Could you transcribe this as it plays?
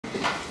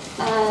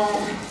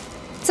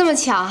这么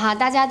巧哈，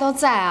大家都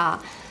在啊。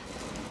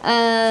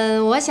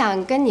我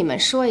想跟你们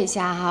说一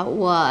下哈，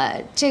我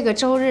这个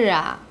周日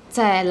啊，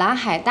在蓝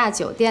海大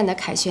酒店的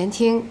凯旋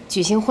厅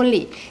举行婚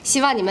礼，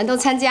希望你们都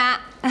参加。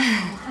哎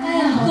呀，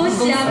恭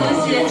喜啊，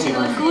恭喜！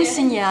恭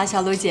喜你啊，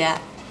小卢姐！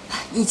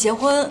你结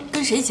婚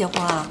跟谁结婚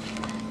啊？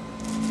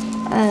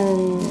哎，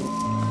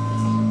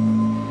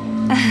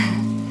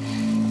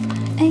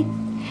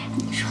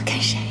你说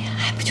跟谁呀？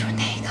还不就是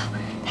那个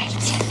戴着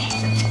钱那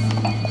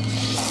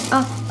个？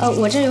啊，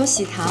我这有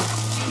喜糖，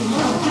你帮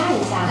我扎一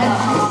下。谢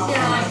谢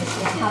啊，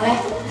好嘞，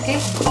给，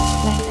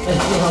来。哎，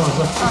叶芳老师，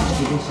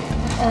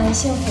恭喜！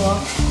幸福。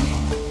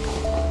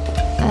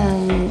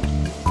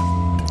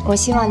我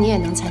希望你也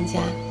能参加，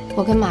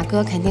我跟马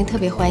哥肯定特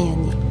别欢迎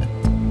你。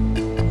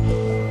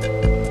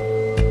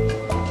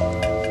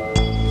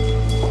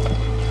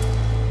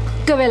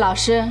各位老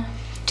师，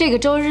这个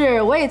周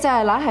日我也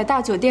在蓝海大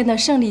酒店的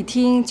胜利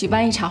厅举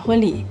办一场婚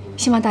礼，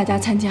希望大家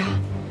参加。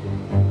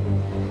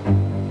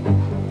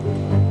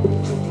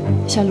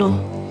小璐，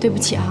对不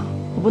起啊，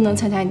我不能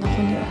参加你的婚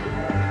礼了。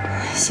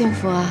幸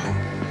福啊，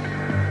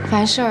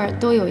凡事儿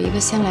都有一个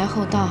先来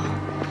后到，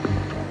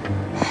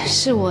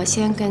是我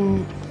先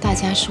跟大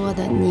家说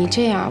的，你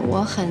这样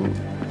我很……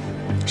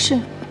是，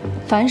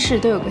凡事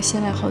都有个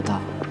先来后到，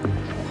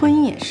婚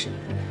姻也是，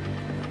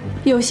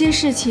有些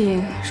事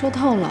情说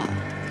透了，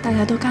大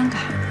家都尴尬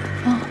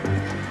啊。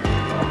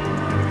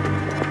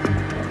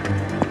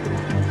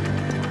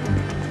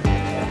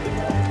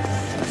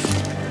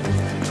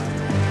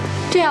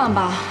这样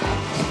吧，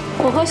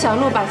我和小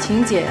璐把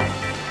请柬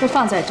都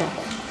放在这儿，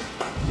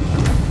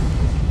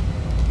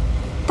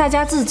大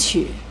家自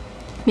取，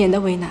免得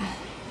为难。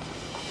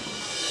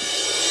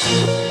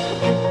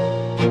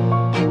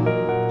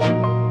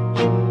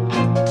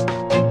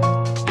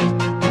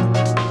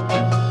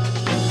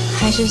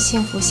还是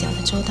幸福想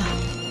的周到，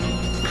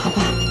好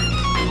吧？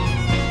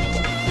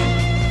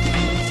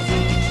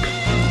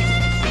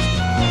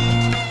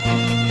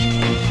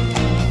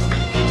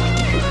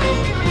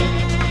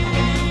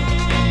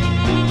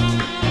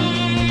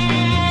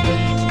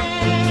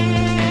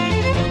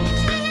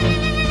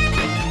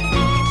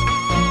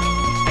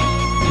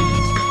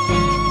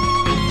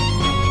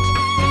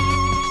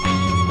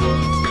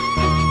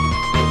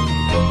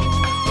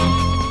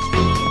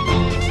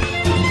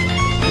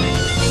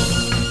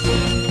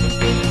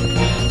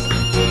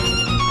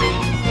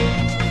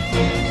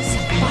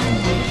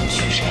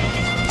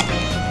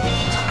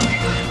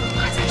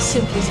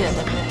幸福姐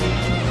的呗，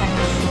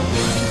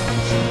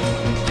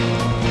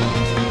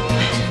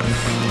还是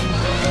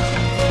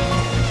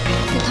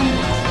他们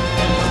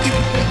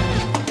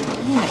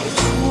哪出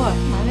啊？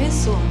哪位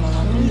死我们了？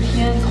一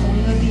天同一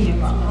个地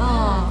方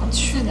啊，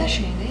去的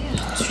谁的呀？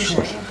去谁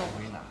呀？都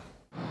为难。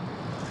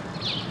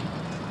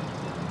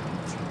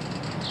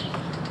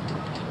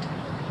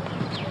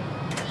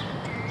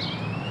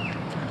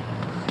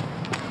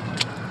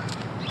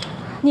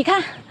你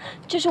看，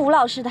这是吴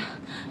老师的，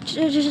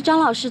这是张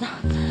老师的，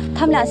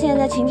他们俩现在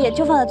在请柬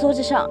就放在桌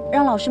子上，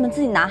让老师们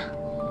自己拿。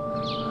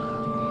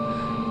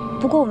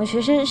不过我们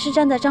学生是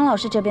站在张老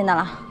师这边的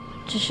了，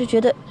只是觉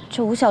得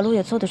这吴小璐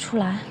也做得出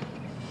来。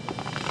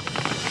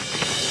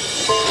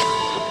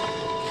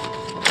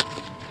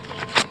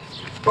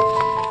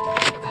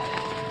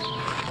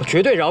我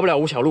绝对饶不了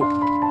吴小璐。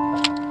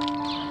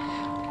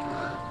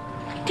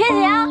天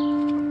姐啊！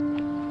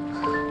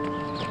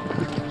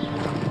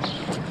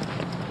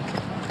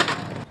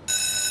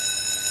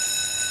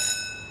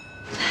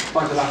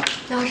放学了，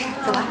张老师，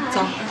走吧，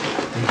走。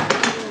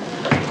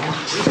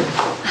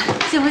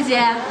幸福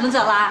姐，我们走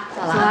啦，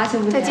走啦，幸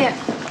福姐，再见。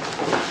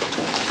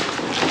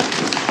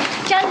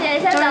张姐，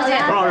先走了。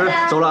张老师，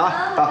走了啊！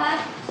好。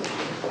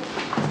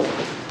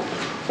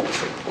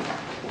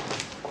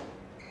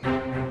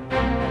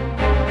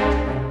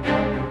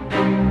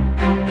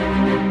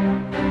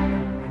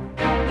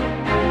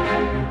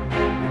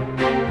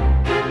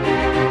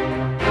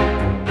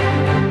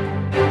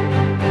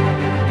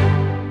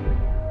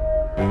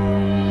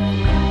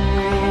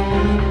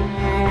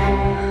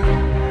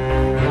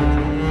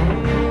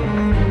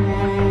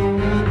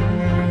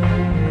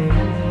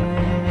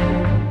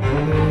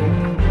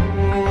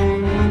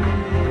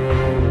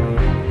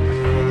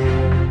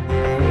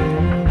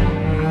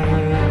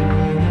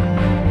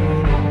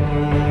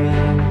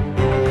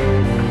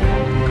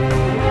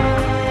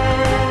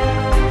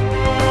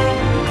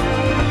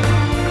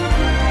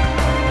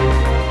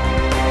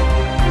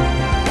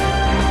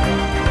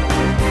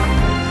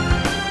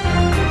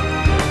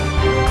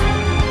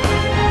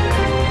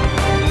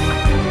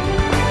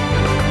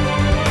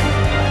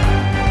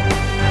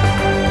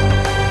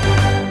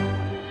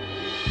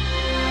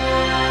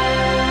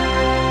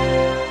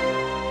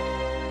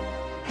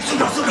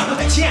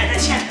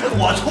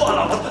我错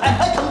了，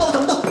哎，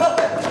等等。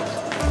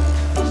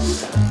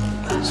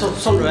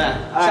宋主任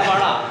下班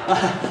了，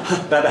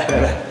拜。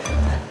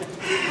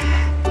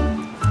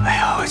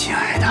哎呦，亲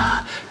爱的，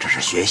这是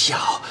学校，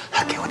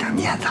给我点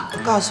面子。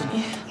告诉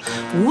你，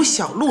吴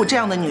小璐这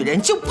样的女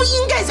人就不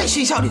应该在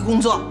学校里工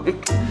作。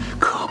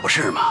可不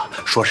是嘛！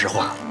说实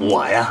话，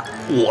我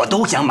我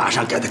都想马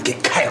上给他给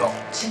开了。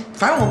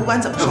反正我不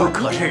管怎么说，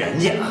可是人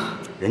家啊，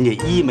人家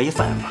一没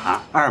犯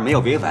法，二没有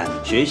违反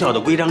学校的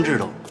规章制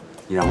度，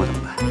你让我怎么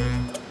办？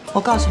我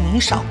告诉你，你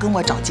少跟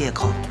我找借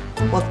口。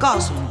我告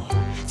诉你，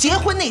结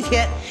婚那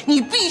天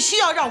你必须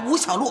要让吴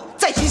小璐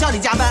在学校里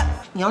加班。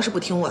你要是不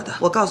听我的，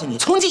我告诉你，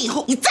从今以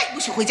后你再也不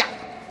许回家。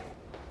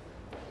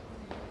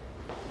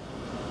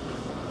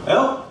哎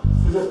呦，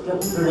这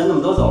人怎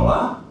么都走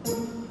了？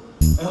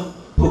哎呦，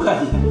我看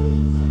见，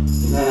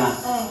你看看，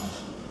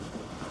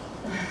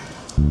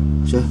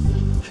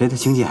谁的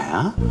请柬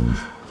呀？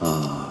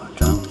哦，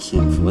张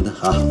信福的，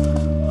好，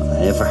我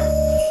来一份。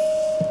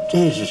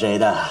这是谁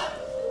的？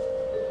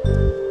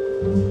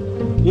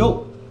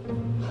哟，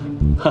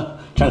哈，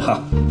正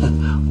好，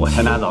我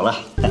先拿走了。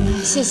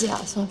谢谢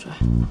啊，宋主任。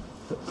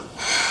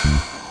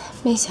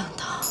没想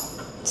到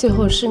最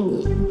后是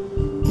你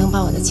能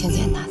把我的请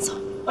柬拿走。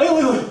哎呦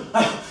哎呦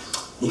哎呦！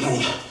你看，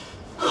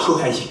胡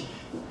开心，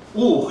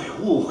误会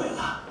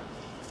了。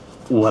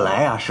我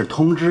来啊是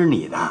通知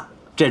你的，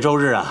这周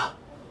日啊，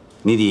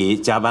你得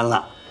加班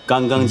了。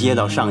刚刚接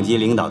到上级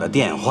领导的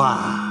电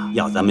话，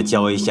要咱们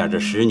交一下这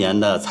10年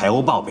的财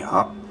务报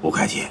表。吴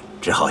会计，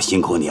只好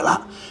辛苦你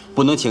了，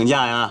不能请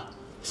假呀。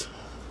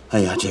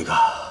哎呀，这个，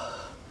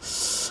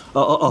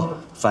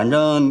反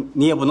正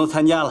你也不能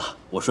参加了，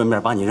我顺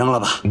便把你扔了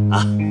吧。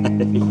啊，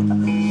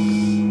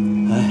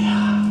哎呀。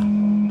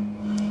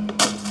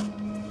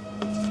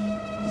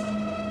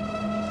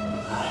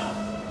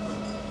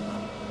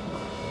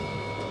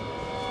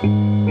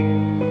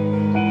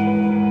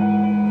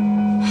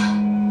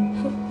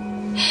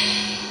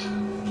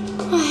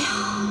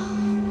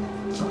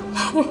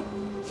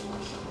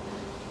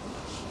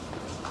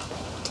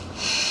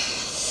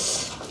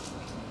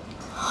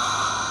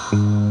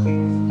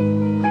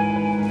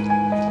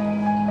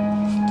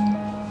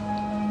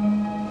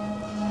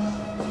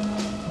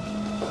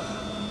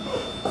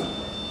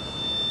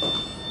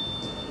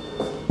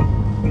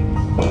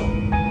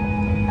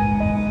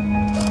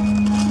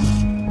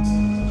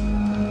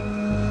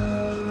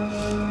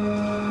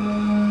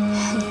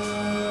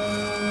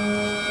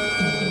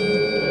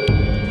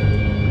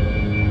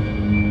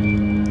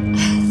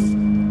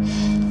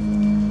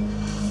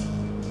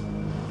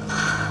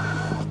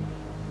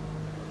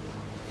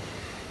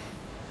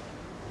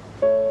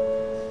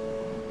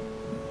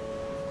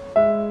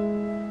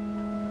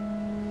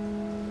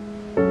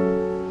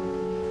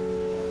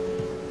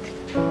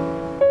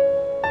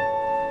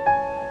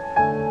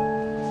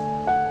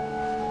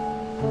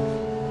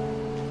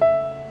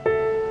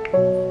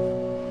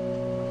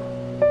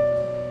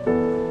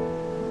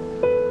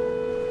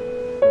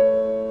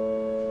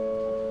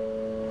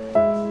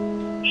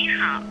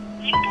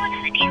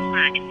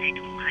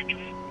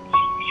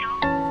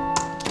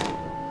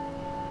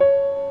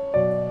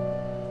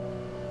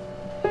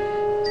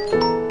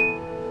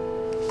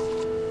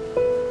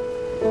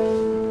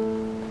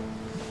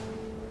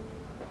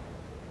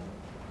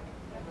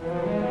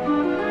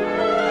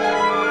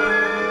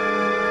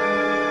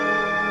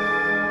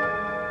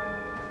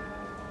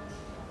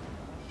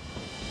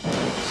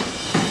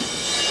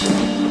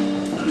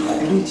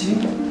狐狸精，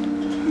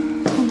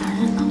臭男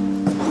人呢？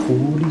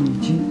狐狸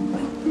精，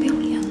不要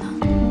脸呢！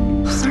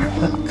算了，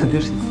肯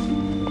定是你。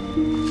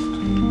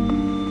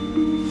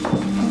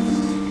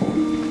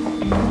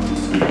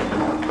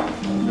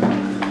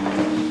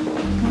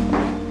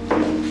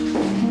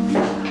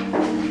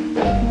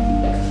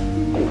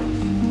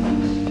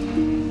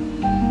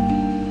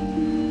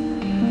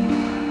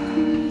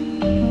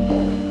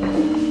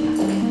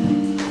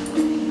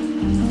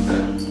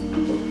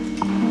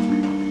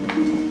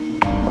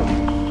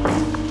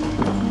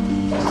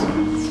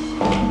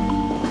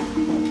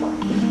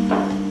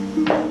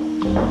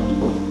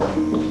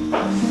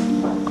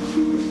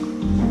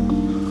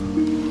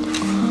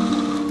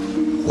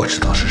我知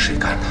道是谁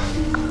干的，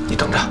你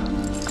等着。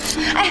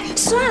哎，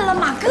算了，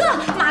马哥，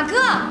马哥。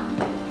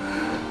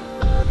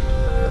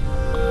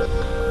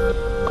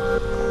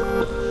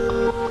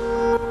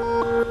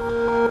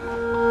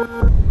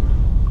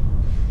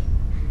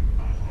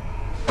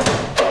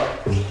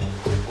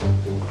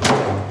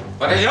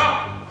马天行，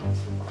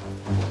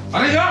马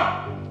天行，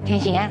天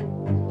行，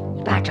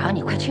你爸找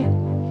你，快去。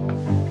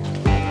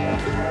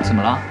怎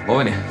么了？我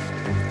问你，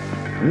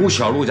吴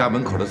小璐家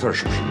门口的字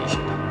是不是你写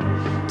的？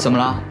怎么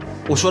了？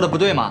我说的不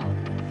对吗？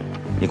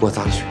你给我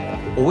砸了去！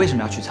我为什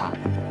么要去查？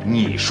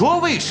你说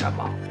为什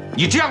么？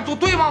你这样做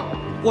对吗？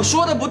我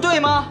说的不对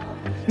吗？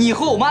你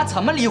和我妈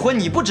怎么离婚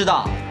你不知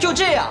道？就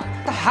这样，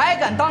他还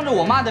敢当着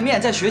我妈的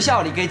面在学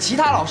校里给其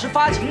他老师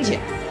发请柬，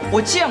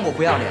我见过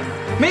不要脸的，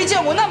没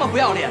见过那么不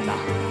要脸的。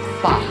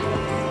爸，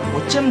我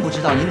真不知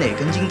道你哪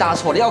根筋搭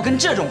错了，要跟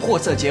这种货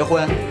色结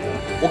婚。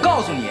我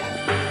告诉你，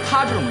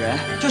他这种人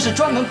就是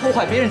专门破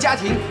坏别人家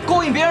庭、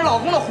勾引别人老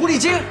公的狐狸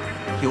精。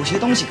有些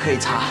东西可以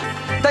擦，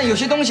但有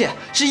些东西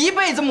是一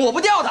辈子抹不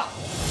掉的。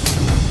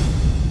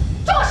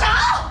住手！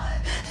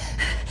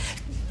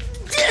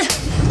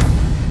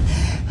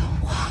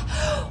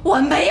我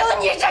没有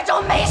你这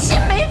种没心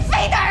没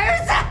肺的儿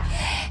子！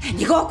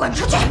你给我滚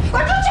出去！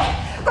滚出去！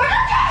滚出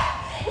去！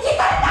你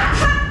敢打他？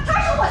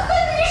他是我孙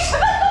子！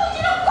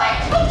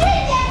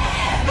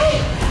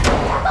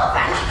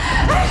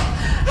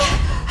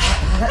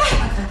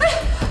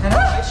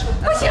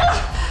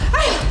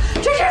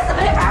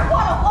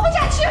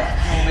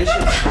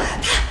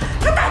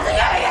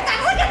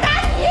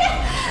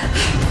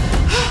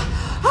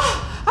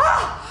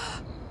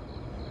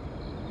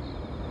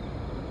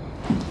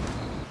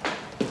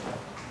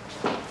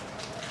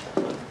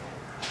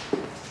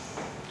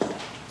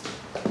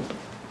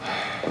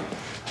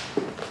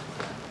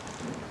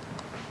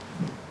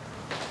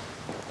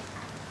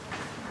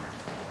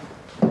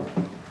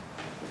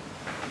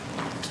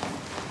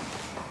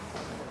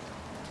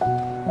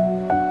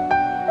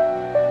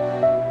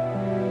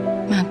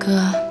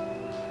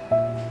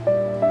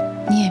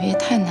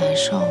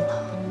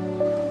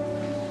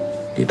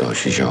你到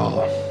学校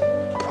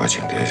发请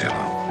帖去了，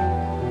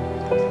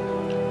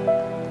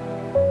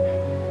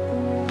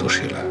都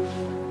谁来？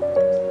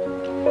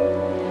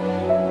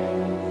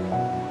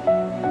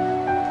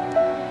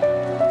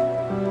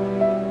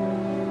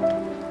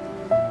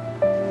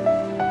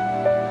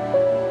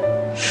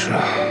是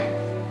啊，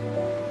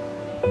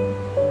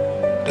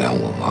连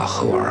我妈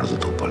和我儿子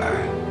都不来，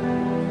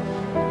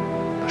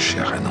那谁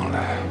还能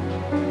来？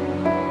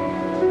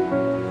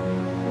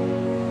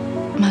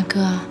马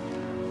哥。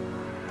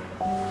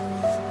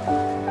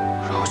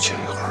 让我静一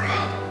会儿啊。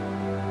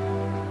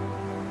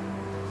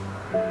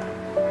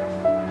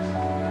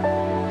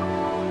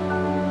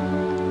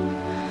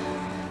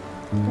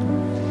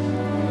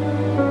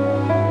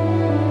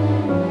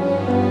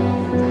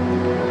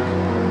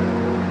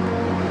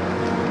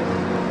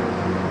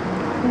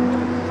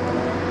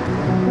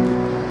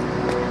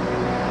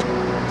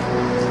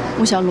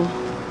吴小璐，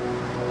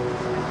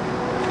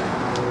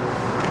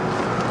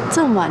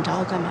这么晚找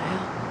我干嘛呀？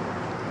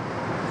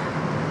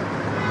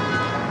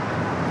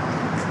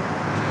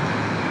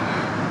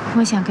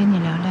 我想跟你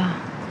聊聊，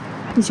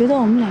你觉得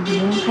我们两个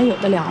人还有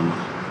得聊吗？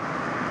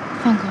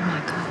放过马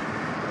哥。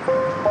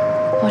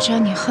我知道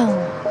你恨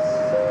我，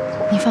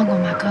你放过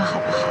马哥好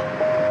不好？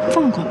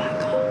放过马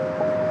哥？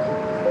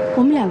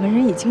我们两个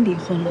人已经离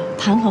婚了，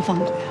谈何放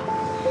过呀？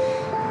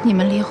你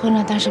们离婚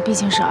了，但是毕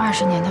竟是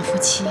20年的夫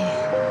妻，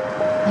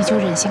你就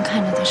忍心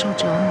看着他受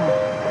折磨？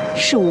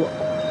是我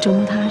折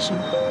磨他是吗？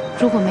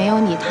如果没有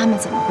你，他们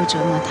怎么会折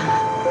磨他？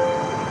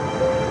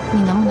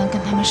 你能不能跟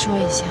他们说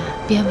一下，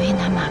别为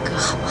难马哥，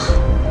好不好？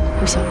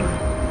吴小璐，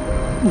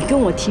你跟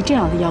我提这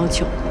样的要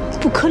求，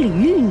不可理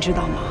喻，你知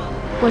道吗？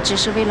我只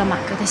是为了马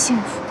哥的幸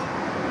福。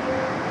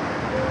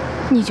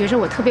你觉着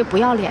我特别不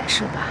要脸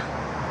是吧？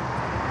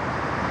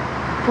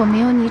我没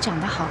有你长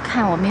得好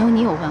看，我没有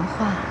你有文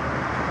化，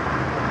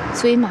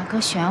所以马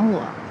哥选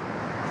我，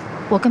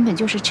我根本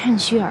就是趁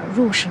虚而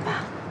入是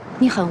吧？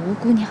你很无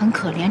辜，你很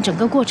可怜，整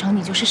个过程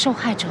你就是受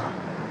害者，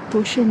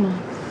不是吗？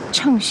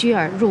 趁虚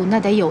而入，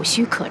那得有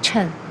虚可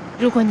趁。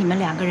如果你们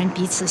两个人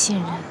彼此信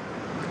任，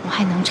我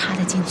还能插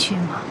得进去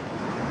吗？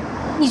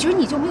你觉得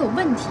你就没有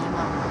问题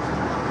吗？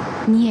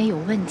你也有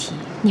问题，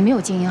你没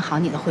有经营好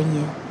你的婚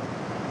姻。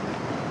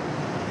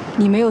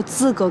你没有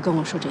资格跟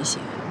我说这些。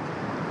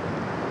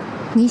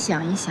你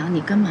想一想，你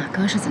跟马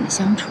哥是怎么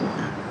相处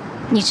的？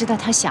你知道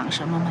他想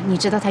什么吗？你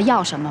知道他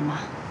要什么吗？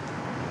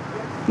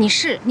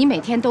你每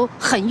天都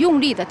很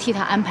用力地替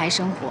他安排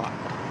生活。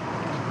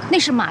 那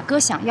是马哥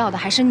想要的，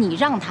还是你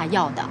让他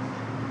要的？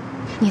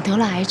你得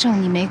了癌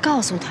症，你没告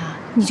诉他，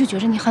你就觉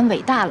着你很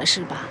伟大了，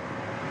是吧？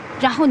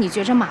然后你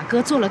觉着马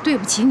哥做了对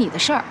不起你的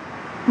事儿，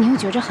你又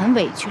觉着很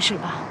委屈，是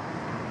吧？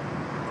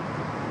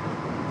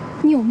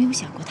你有没有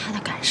想过他的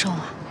感受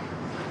啊？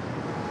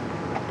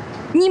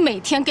你每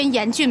天跟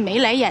严俊眉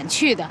来眼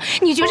去的，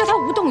你觉着他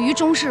无动于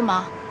衷是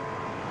吗？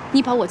你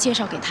把我介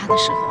绍给他的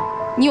时候，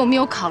你有没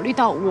有考虑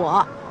到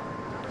我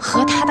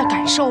和他的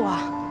感受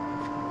啊？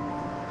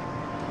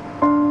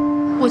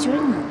 我觉得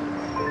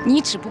你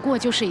只不过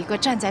就是一个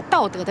站在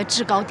道德的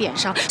制高点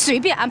上随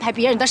便安排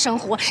别人的生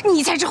活，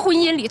你才是婚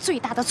姻里最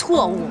大的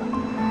错误。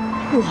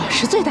我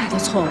是最大的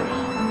错误，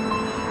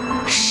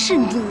是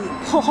你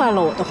破坏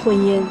了我的婚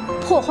姻，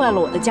破坏了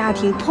我的家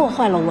庭，破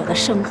坏了我的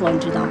生活，你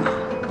知道吗？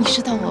你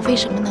知道我为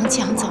什么能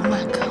抢走马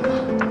哥吗？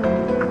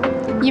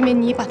因为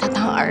你把他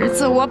当儿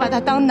子，我把他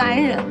当男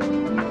人。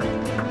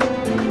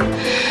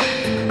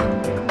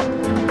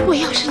我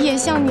要是也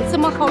像你这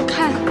么好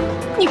看，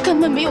你根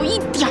本没有一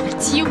点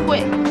机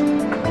会。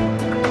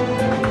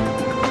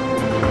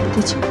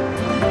对不起，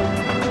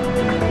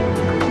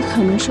你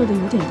可能说的有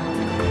点道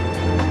理，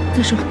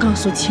但是我告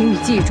诉请你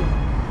记住，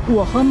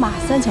我和马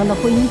三强的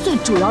婚姻最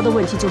主要的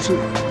问题就是你。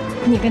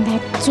你跟他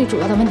最主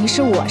要的问题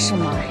是我是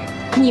吗？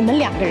你们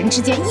两个人之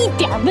间一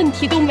点问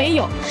题都没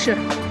有。是。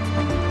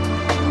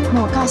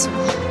那我告诉你，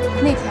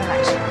那天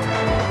晚上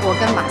我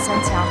跟马三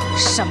强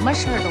什么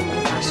事儿都没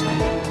发生。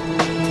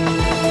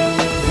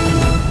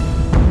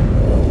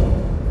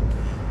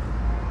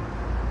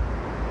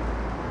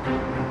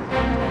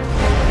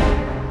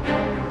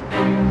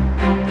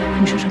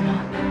 你说什么？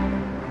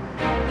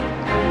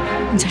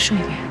你再说一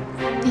遍。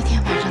那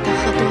天晚上他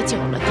喝多酒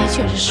了，的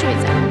确是睡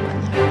在了我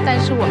那儿，但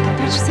是我跟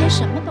他之间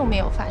什么都没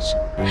有发生。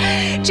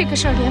这个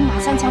事儿连马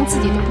三强自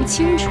己都不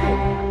清楚。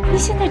你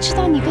现在知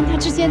道你跟他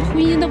之间婚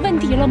姻的问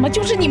题了吗？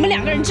就是你们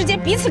两个人之间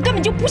彼此根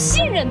本就不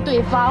信任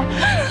对方。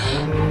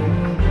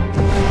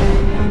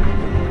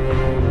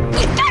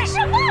你干什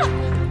么？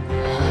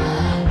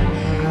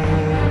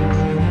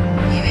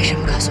你为什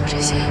么告诉我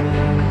这些？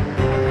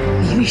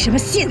 你为什么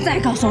现在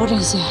告诉我这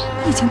些？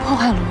你已经破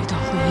坏了我一段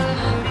婚姻了。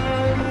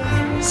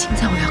现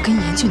在我要跟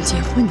严俊结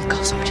婚，你告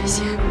诉我这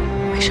些，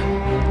为什么？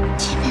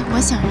因为我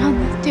想让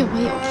你对我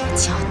有一个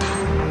交代。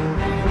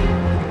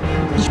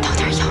你到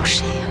底要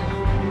谁呀？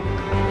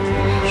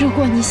如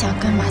果你想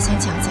跟马三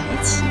强在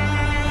一起，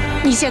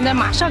你现在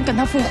马上跟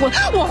他复婚，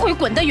我会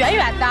滚得远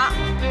远的。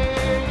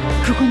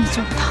如果你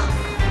做不到，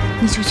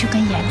你就去跟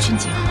严俊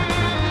结婚，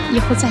以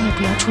后再也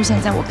不要出现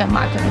在我跟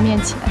马哥的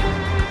面前。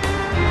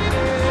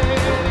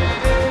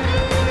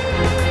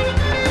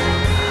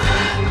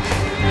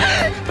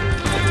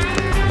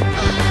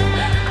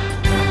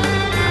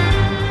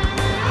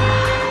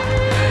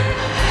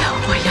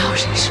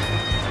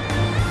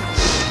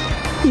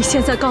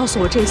现在告诉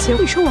我这些，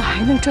你说我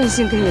还能专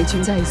心跟严俊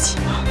在一起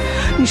吗？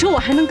你说我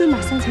还能跟马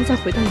三才再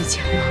回到以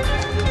前吗？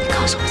你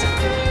告诉我怎么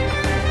办？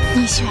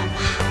你选吧。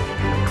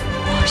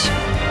我选？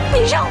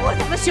你让我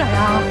怎么选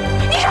呀？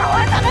你让我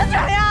怎么选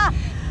呀？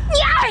你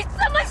爱怎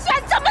么选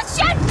怎么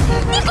选！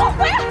你给我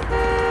回来！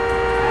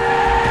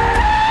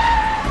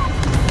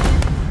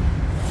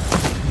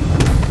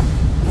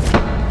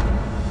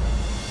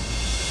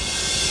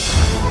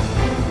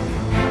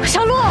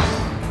小璐。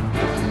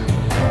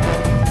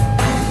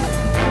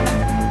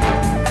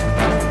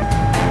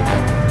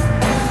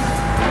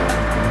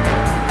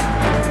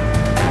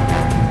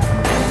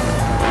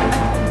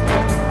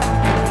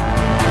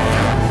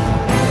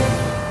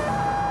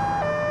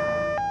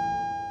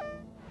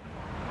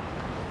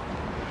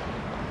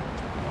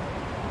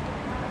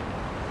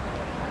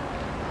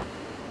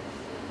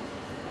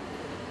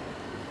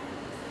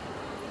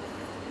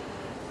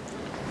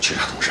 局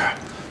长同志，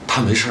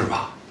他没事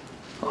吧？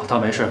哦，他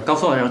没事，刚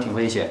送来时候挺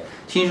危险。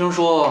听医生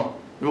说，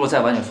如果再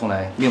晚点送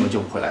来，命都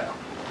救不回来了。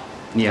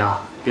你啊，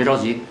别着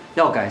急，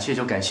要感谢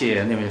就感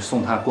谢那位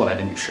送他过来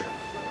的女士。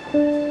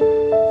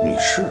女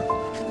士，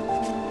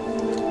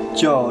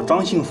叫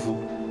张幸福。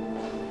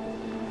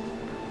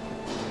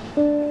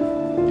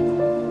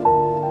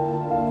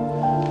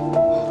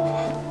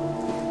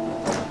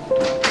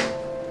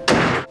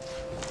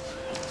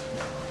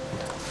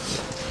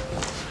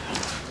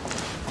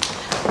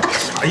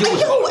哎呦！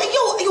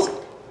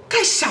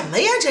干什么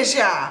呀？这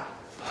是。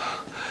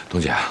董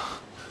姐，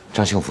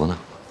张幸福呢？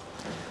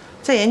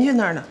在严俊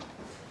那儿呢。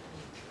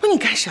不是你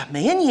干什么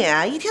呀你？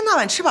一天到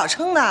晚吃饱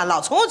撑的，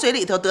老从我嘴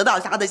里头得到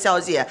他的消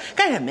息，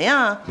干什么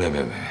呀？没。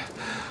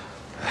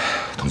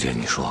董姐，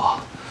你说，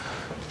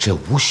这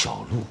吴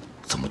小璐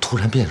怎么突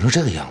然变成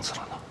这个样子了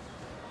呢？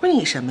不是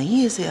你什么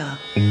意思呀？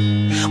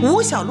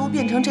吴小璐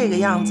变成这个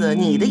样子，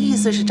你的意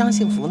思是张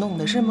幸福弄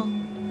的是吗？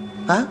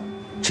啊？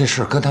这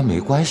事儿跟他没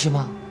关系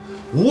吗？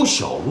吴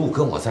小璐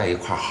跟我在一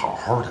块儿好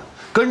好的，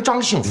跟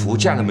张幸福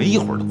见了没一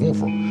会儿的功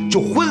夫就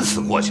昏死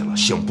过去了，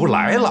醒不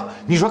来了。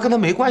你说跟他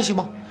没关系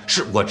吗？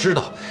是，我知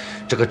道，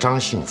这个张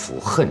幸福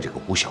恨这个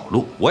吴小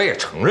璐，我也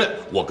承认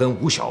我跟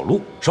吴小璐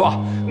是吧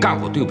干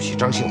过对不起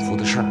张幸福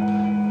的事儿。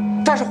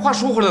但是话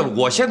说回来了，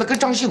我现在跟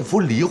张幸福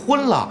离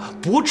婚了，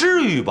不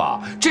至于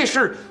吧？这事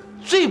儿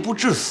罪不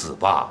至死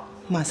吧？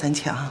马三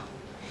强，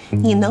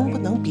你能不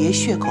能别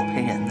血口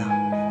喷人呢？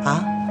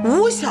啊？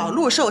吴小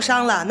璐受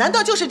伤了，难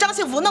道就是张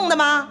幸福弄的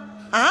吗？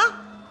啊？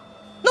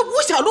那吴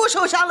小璐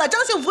受伤了，张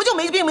幸福就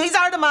没病没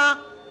灾的吗？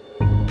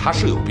他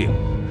是有病，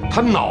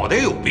他脑袋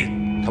有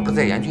病，他不是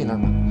在严俊那儿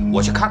吗？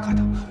我去看看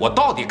他，我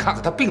到底看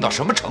看他病到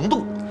什么程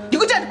度。你给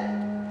我站住！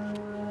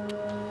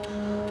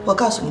我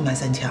告诉你，马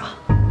三强，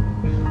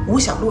吴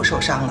小璐受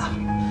伤了，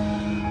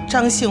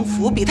张幸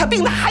福比他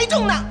病得还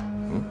重呢。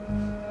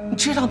你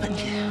知道吗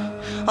你？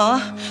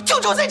啊，就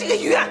住在这个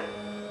医院。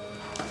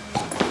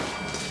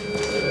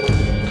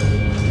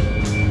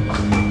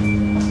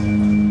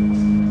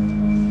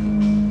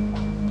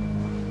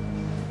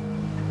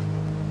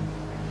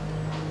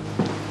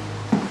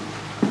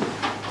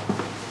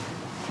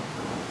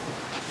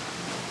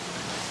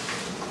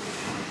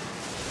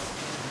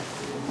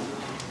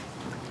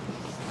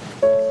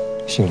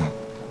醒了。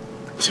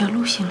小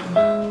璐醒了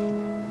吗？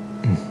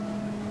嗯。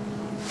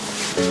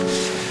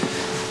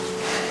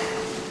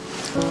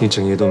一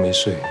整夜都没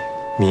睡，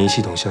免疫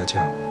系统下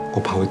降，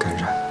我怕会感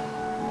染。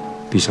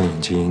闭上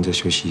眼睛，再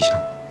休息一下。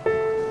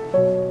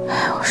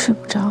哎，我睡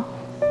不着。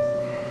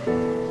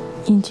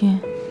英俊，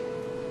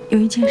有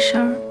一件事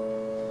儿，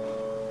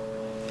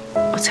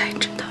我才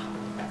知道。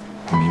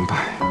我明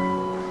白，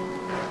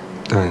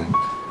但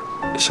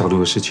小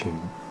璐的事情，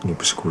你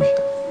不是故意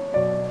的。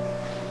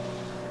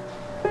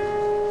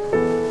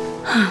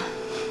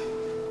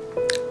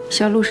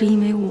小璐是因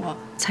为我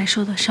才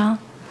受的伤，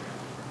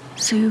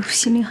所以我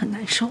心里很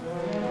难受。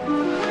你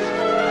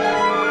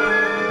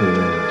们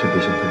就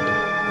别想太多，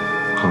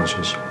好好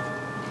休息。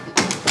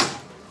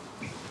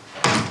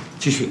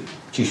继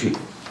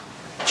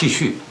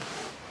续。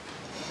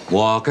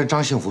我跟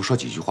张幸福说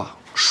几句话，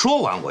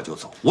说完我就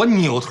走，我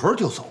扭头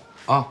就走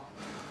啊。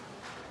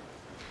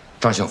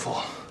张幸福，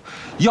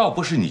要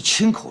不是你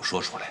亲口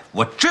说出来，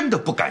我真的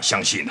不敢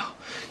相信呢。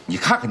你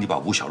看看你把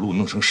吴小璐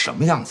弄成什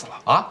么样子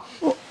了啊！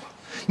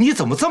你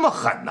怎么这么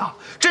狠呢？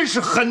真是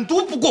狠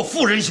毒不过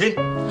妇人心。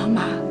老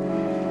马，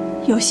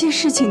有些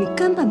事情你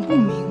根本不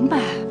明白。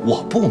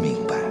我不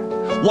明白，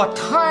我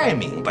太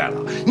明白了。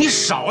你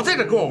少在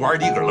这给我玩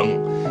里个楞。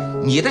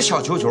你的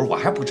小九九我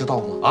还不知道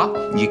吗？啊！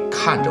你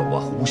看着我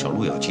和吴小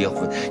璐要结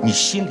婚，你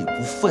心里不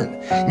忿，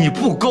你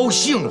不高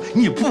兴，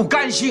你不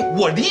甘心。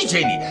我理解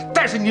你，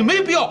但是你没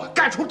必要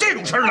干出这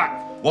种事儿来。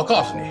我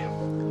告诉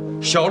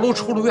你，小璐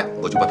出了院，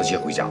我就把她接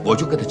回家，我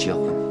就跟她结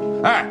婚。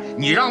哎，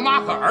你让妈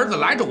和儿子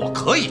拦着我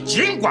可以，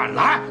尽管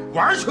来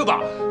玩去吧。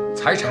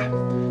财产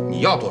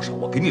你要多少，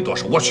我给你多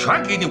少，我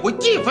全给你，我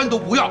一分都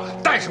不要。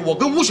但是我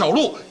跟吴小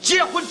璐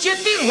结婚结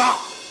定了。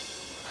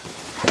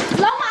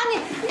老马，你，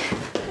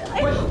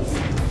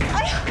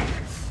哎呀，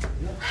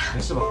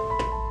没事吧？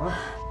啊，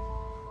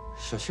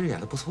小希演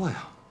得不错呀。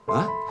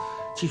啊，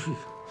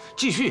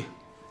继续。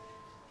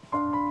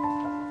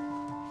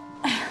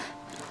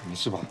没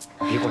事吧？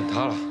别管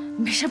他了。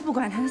没事，不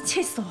管他，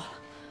气死我了。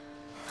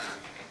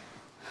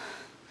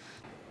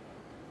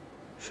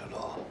小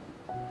罗，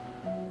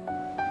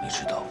你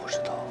知道不知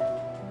道？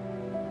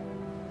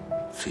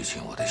最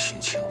近我的心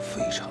情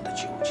非常的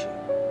纠结，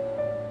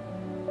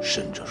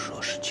甚至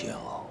说是煎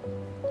熬。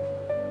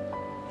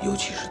尤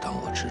其是当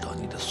我知道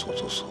你的所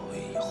作所为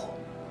以后，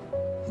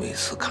每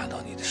次看到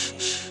你的信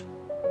息，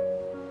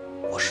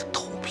我是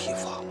头皮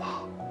发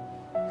麻。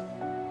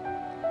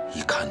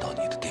一看到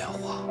你的电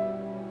话，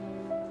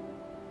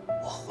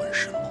我浑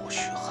身冒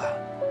虚汗，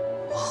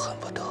我恨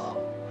不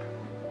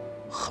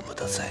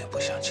得再也不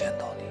想见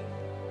到你，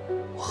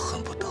我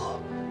恨不得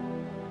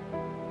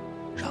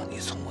让你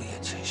从我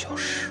眼前消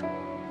失。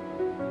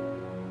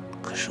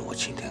可是我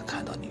今天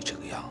看到你这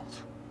个样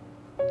子，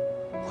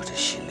我这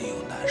心里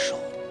又难受。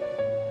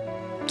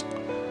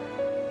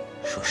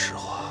说实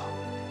话，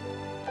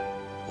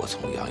我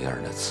从杨燕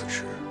那辞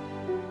职，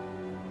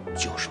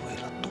就是为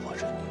了躲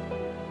着你。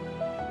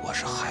我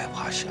是害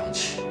怕想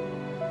起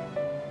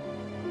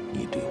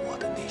你对我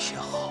的那些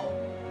好。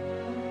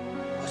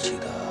我记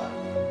得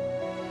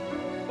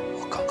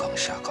我刚刚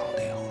下岗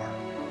那会儿，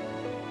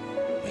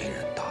没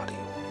人搭理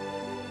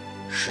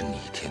我，是你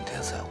天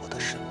天在我的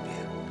身边，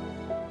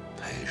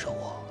陪着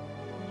我，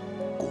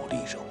鼓励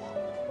着我，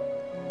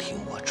听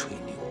我吹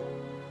牛，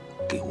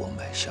给我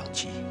买相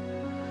机，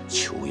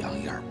求杨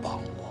燕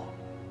帮我。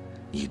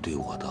你对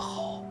我的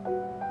好，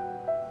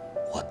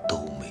我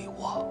都没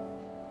忘。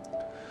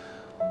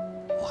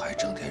我还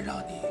整天让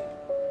你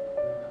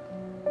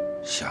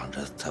想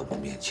着在我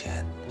面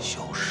前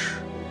消失，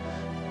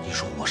你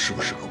说我是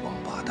不是个王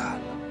八蛋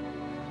呢？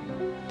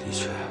的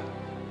确，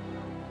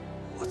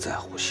我在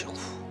乎幸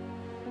福，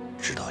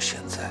直到现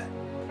在，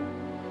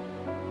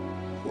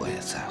我也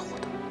在乎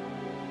的。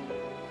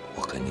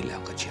我跟你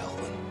两个结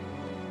婚，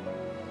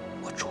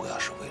我主要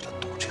是为了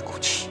赌这口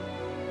气，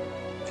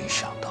没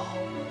想到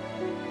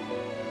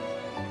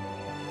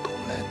赌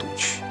来赌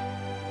去，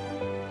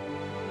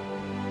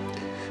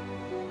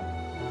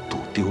赌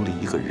丢了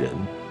一个人。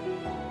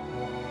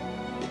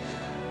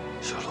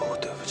小罗，我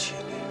对不起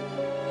你。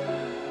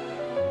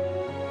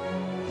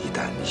一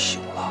旦你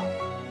醒了，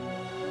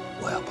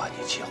我要把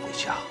你接回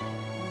家，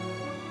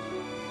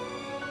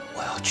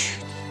我要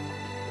娶你，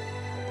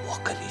我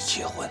跟你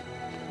结婚，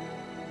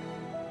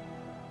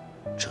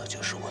这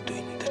就是我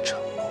对你的承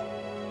诺。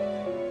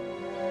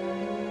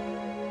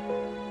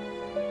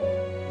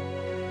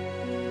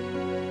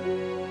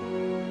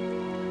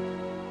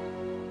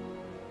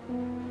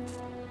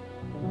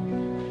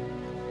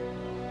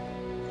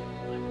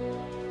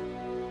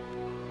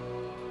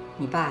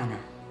你爸呢？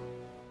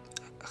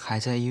还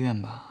在医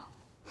院吧？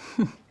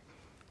哼，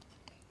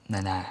奶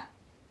奶，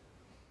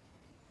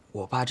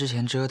我爸之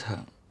前折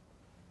腾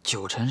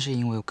，90%是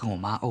因为跟我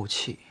妈怄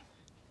气。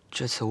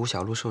这次吴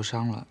小璐受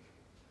伤了，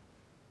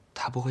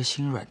他不会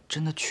心软，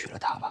真的娶了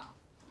她吧？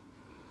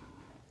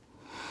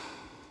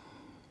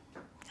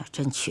要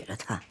真娶了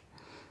她，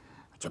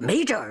我就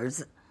没这儿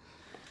子。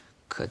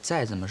可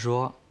再怎么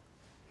说，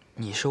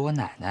你是我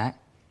奶奶，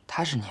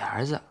他是你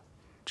儿子，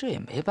这也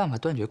没办法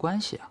断绝关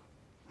系啊。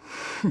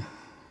哼，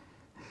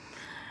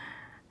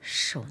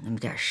受那么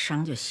点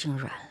伤就心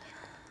软了。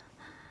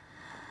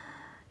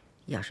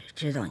要是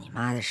知道你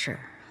妈的事儿，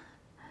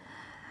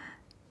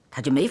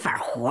他就没法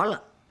活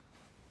了。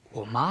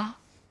我妈？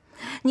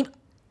你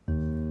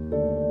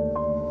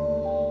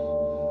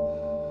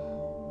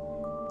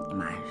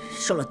妈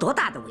受了多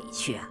大的委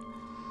屈啊！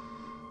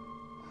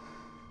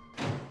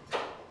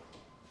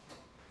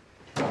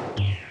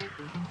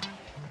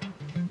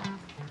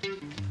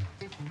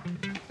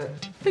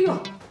哎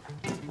呦，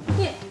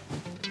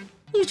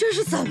你这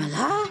是怎么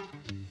了？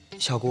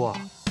小姑，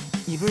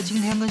你不是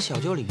今天跟小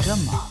舅领证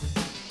吗？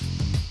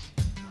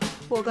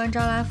我跟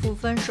张来福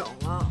分手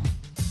了。啊？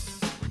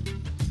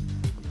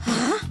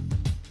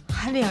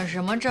还领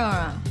什么证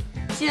啊？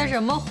结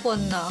什么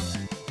婚呢？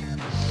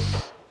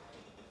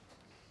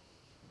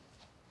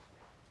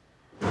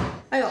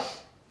哎呦，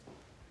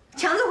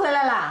强子回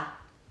来了！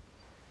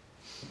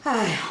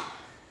哎呀，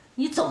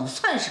你总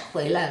算是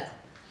回来了。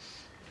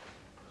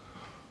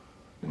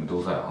你们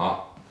都在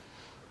啊！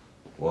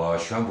我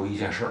宣布一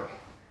件事儿，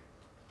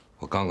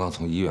我刚刚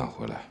从医院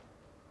回来，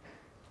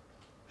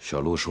小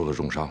璐受了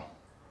重伤，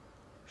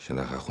现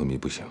在还昏迷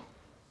不醒。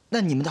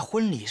那你们的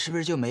婚礼是不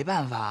是就没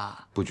办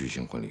法不举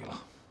行婚礼了？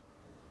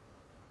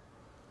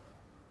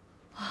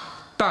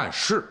但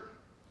是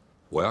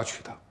我要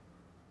娶她，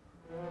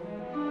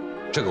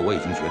这个我已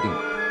经决定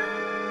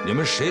了，你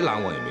们谁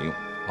拦我也没用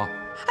啊！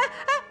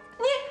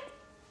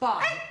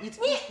爸，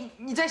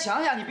你再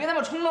想想，你别那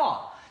么冲动，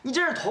你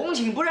这是同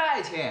情不是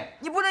爱情，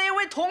你不能因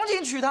为同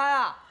情娶她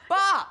呀！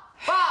爸，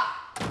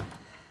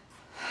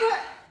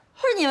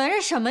不是你们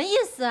是什么意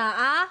思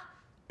啊？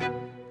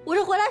我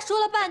这回来说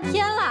了半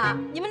天了，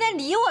你们连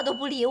理我都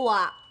不理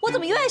我，我怎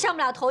么永远上不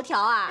了头条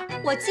啊？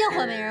我结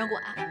婚没人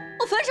管，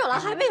我分手了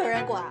还没有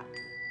人管，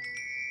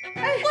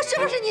我是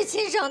不是你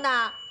亲生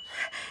的？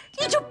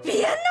你就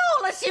别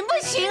闹了，行不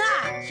行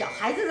啊？小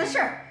孩子的事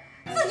儿，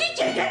自己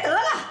解决得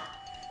了。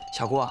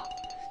小姑，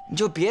你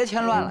就别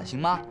添乱了，行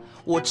吗？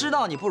我知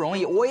道你不容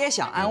易，我也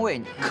想安慰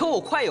你，可我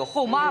快有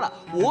后妈了，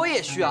我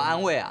也需要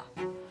安慰啊。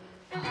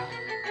好，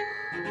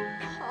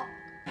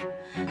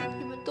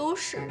你们都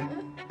是人，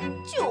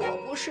就我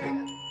不是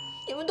人，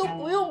你们都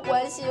不用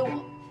关心我，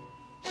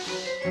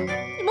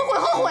你们会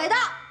后悔的。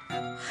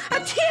啊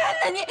天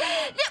哪，你，哎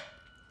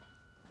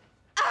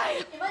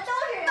呀，你们都是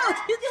人，到底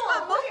怎么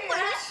回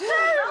事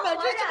嘛？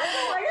这是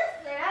我是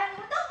死人，你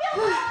们都别管我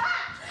了。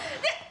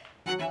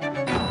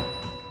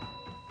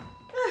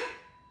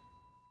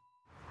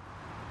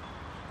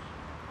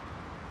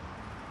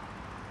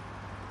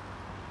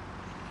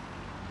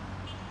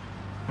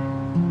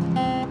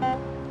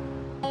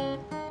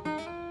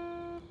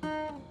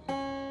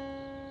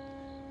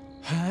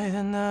爱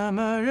得那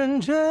么认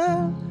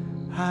真，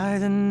爱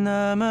得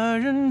那么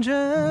认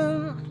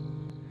真，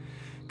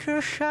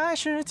可还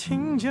是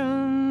听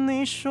见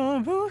你说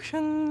不可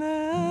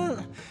能。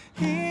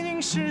已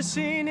经十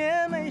几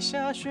年没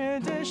下雪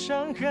的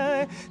上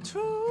海，突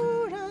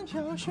然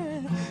飘雪，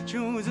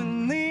就在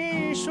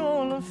你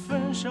说了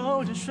分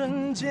手的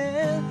瞬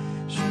间。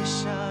雪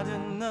下得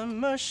那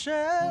么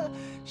深，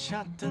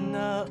下得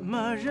那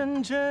么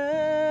认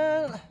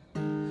真，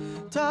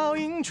倒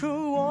映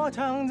出我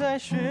躺在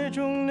雪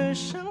中的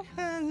伤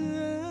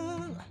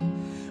痕。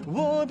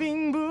我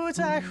并不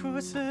在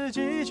乎自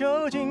己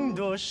究竟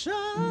多伤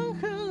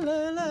痕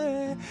累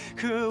累，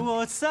可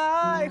我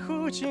在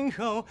乎今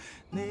后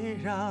你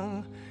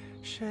让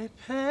谁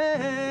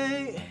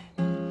陪。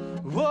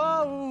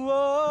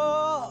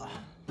哦，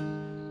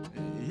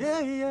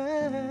耶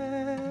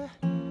耶，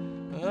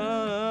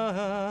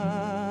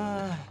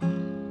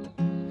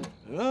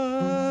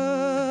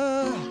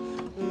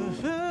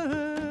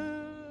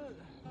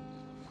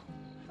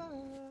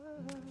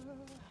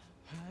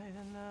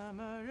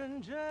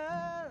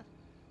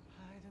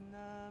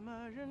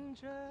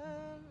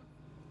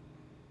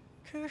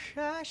可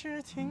还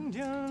是听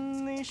见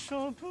你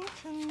说不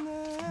可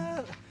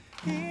能。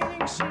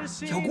小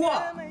姑，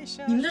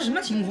你们这什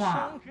么情况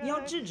啊？你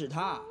要制止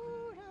他。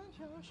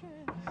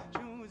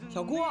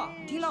小姑，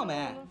听到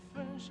没？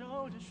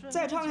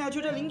再唱下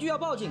去，这邻居要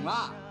报警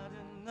了。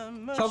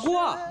小姑，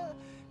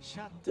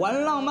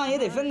玩浪漫也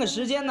得分个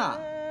时间呢。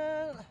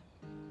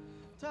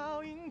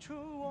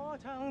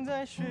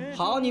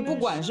好，你不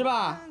管是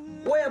吧？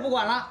我也不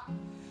管了。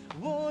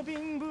我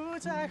并不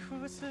在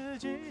乎自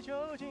己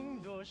究竟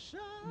多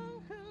伤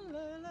痕累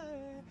累，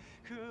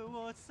可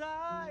我在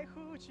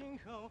乎今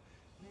后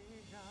你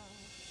让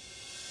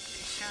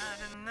下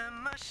得那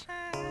么深，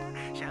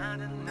下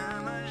得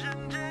那么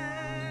认真，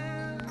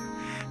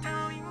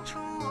倒映出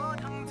我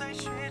躺在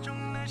雪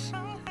中的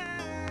伤痕。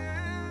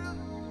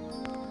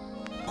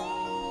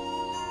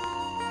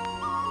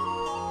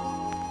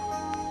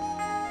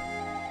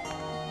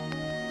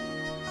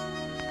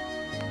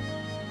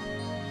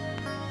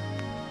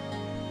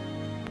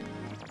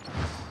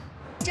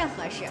正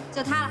合适，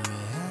就它了。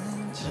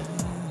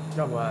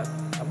要不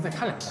咱们再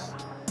看两家吧？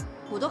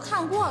我都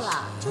看过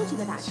了，就这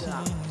个打折。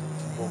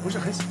我不是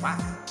很喜欢。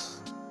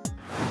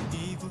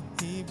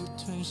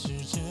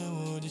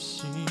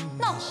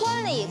那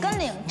婚礼跟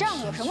领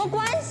证有什么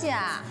关系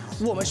啊？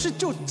我们是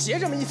就结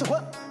这么一次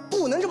婚，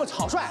不能这么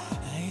草率。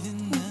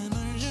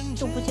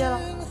就不结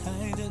了。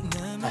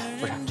哎，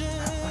不是，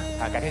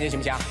改天结行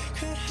不行？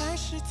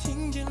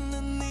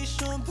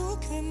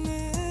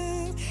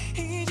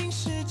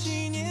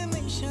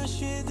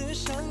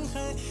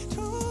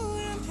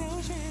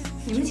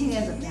你们请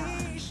帖怎么样啊？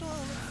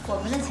我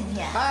们的请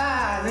帖？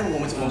哎，那我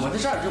们的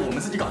事儿就我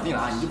们自己搞定了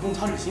啊，你就不用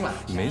操这个心了。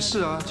没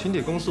事啊，请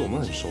帖公司我们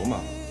很熟嘛，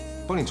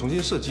帮你重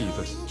新设计一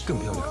份，更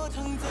漂亮。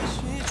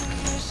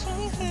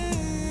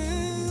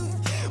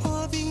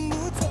我并不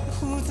在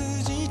乎自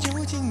己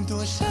究竟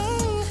多伤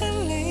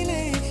痕累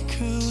累，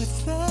可我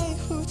在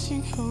乎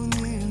今后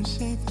你让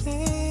谁陪。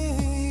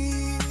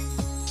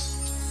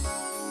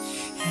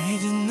爱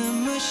得那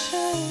么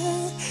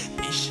深，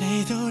比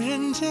谁都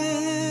认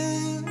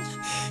真，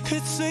可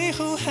最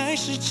后还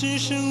是只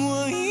剩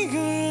我一个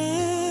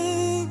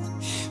人。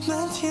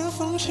漫天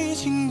风雪，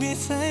请别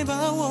再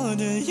把我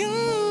的眼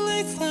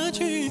泪擦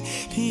去，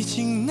毕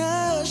竟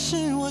那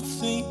是我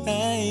最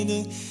爱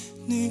的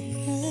女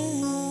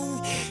人，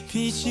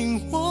毕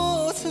竟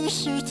我曾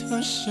是她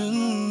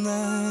深爱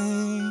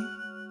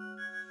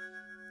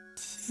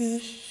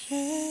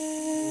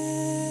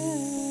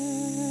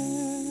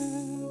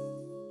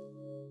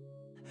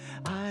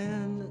的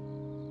人。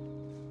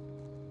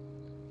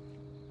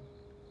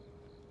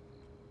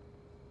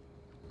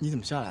你怎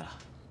么下来了？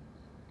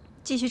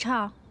继续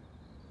唱。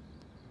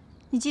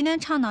你今天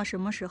唱到什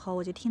么时候，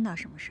我就听到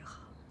什么时候。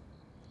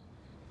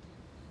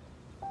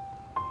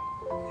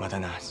马丹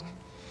娜，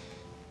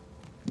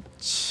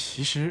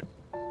其实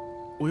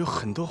我有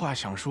很多话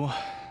想说，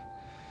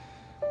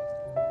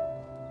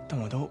但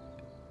我都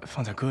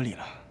放在歌里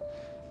了，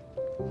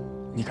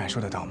你感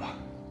受得到吗？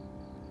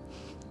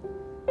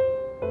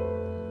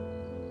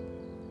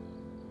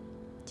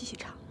继续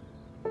唱。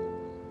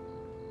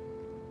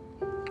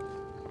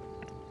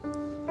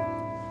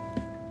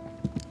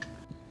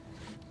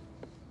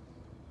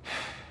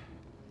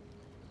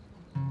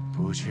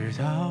不知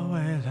道为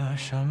了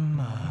什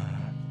么，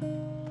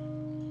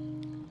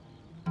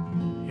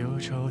忧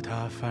愁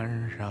它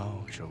烦扰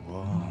着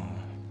我。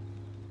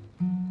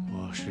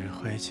我是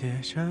会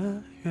借着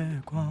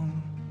月光，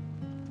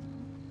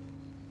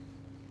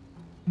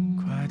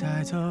快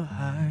带走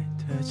爱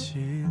的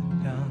凄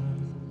凉。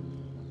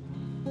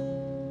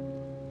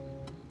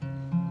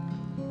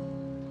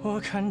我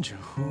看着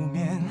湖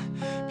面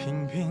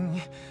平平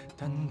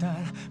淡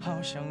淡，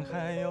好像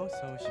还有艘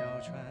小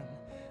船。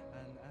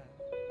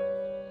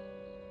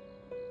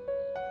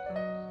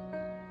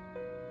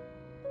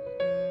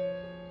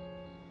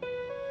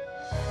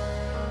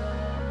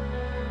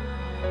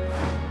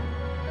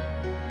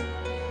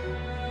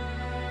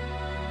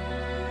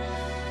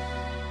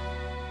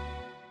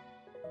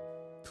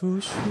不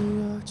需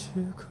要借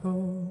口，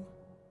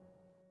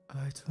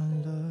爱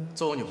断了。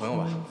做我女朋友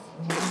吧。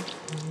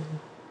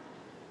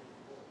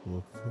我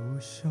不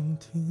想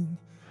听，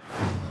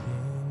也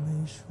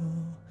没说，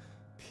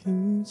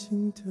平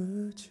静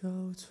的交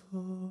错，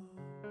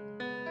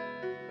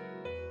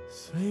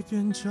随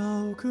便找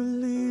个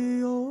理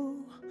由，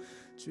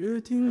决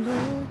定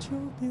了就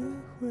别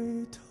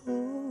回头。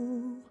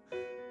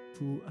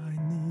不爱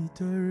你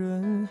的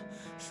人，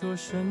说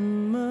什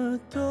么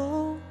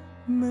都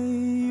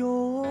没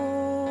用。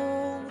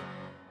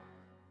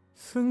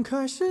分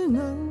开时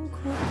难过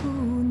不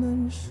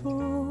能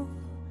说，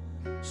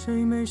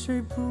谁没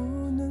谁不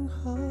能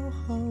好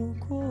好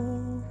过。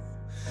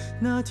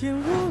那天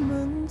我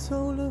们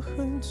走了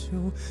很久，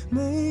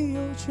没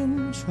有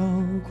争吵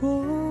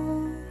过。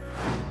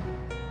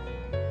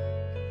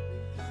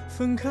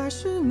分开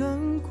时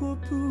难过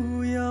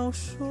不要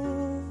说，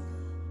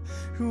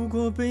如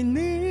果被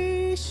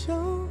你笑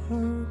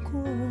而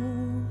过，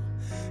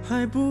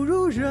还不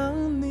如让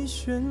你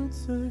选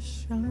择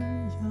想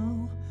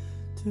要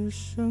的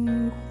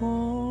生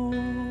活。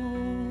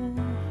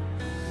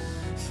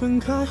分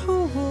开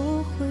后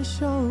我会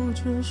笑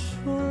着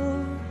说，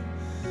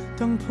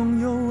当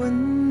朋友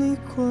问你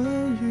关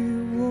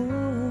于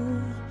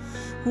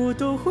我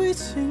都会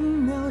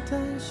轻描淡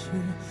写，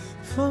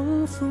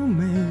仿佛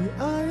没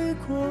爱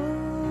过。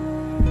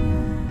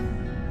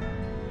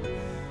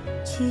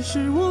其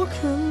实我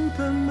根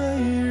本没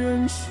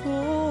人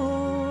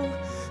说，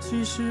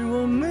其实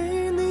我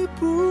没你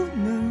不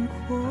能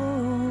活，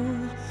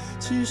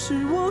其实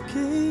我给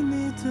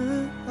你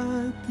的爱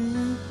比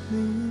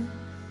你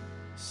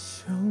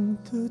想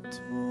得多。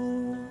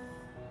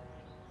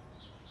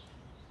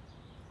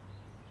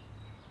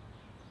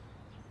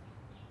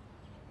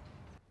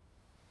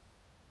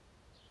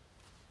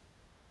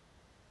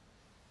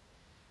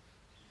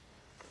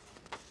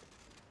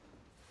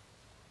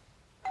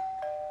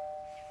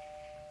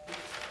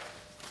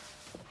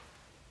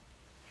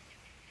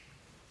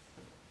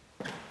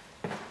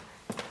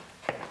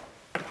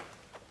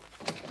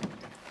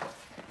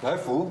来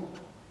福，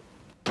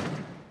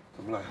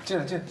怎么了？进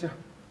来，进来，进来。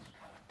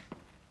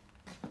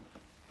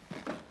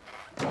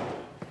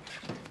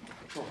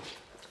坐。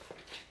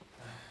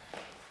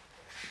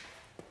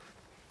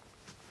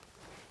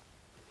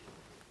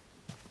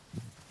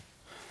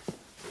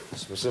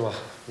什么事吗？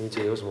你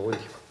姐有什么问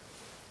题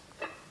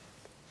吗？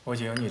我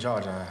姐有你罩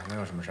着，能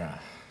有什么事啊？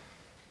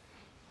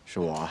是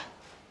我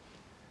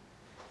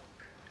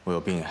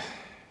有病啊！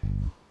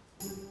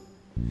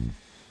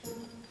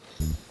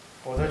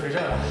我得绝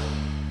症了。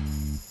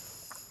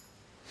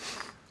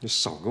你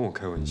少跟我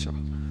开玩笑。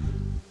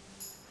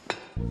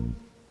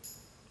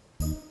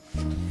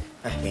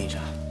哎，林医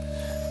生，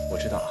我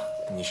知道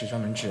你是专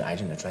门治癌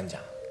症的专家，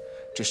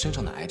这身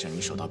上的癌症你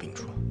手到病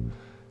除，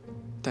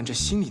但这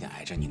心里的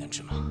癌症你能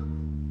治吗？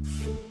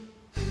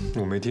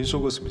我没听说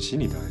过什么心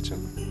理的癌症。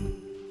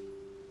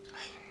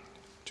哎，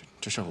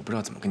这事儿我不知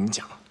道怎么跟你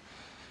讲。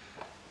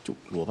就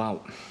我吧，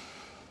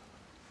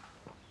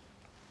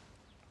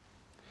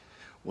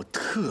我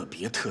特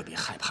别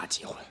害怕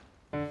结婚。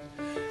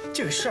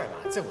这个事儿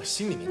吧，在我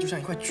心里面就像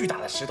一块巨大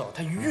的石头，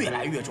它越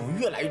来越重，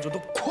都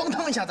哐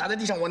当一下砸在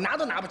地上，我拿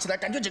都拿不起来，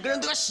感觉整个人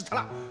都要死它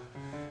了。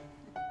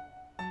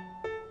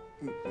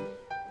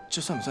这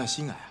算不算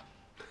心癌啊？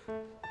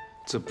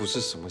这不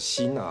是什么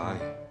心癌，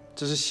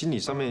这是心理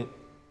上面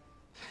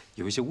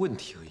有一些问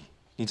题而已。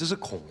你这是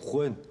恐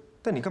婚，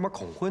但你干嘛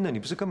恐婚呢？你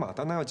不是跟马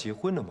丹娜要结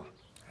婚了吗？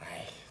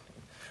哎，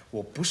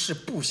我不是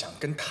不想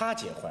跟他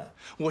结婚，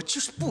我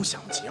就是不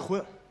想结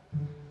婚。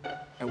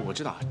哎，我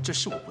知道这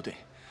是我不对。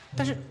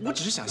但是我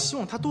只是想希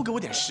望他多给我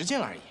点时间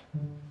而已。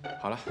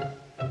好了，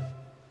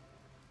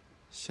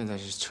现在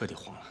是彻底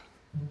慌了。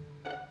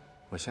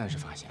我现在是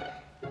发现了，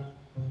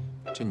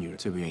这女人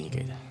最不愿意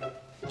给的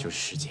就是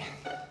时间。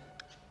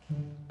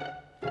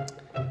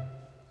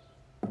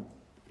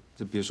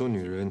这别说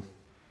女人，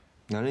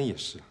男人也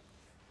是。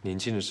年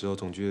轻的时候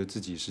总觉得自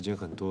己时间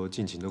很多，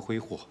尽情的挥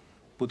霍，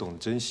不懂得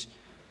珍惜。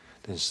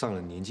但上了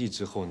年纪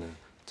之后呢，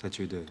才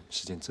觉得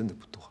时间真的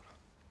不多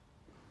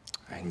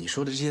了。哎，你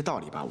说的这些道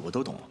理吧，我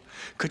都懂，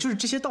可就是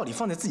这些道理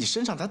放在自己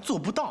身上，咱做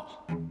不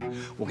到。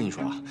我跟你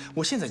说啊，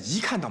我现在一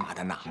看到马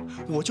丹娜，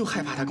我就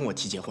害怕她跟我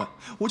提结婚，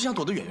我就想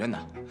躲得远远的。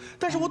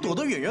但是我躲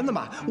得远远的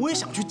嘛，我也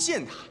想去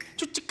见她，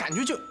这感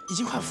觉就已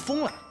经快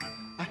疯了。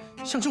哎，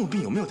像这种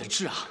病有没有得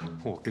治啊？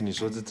我跟你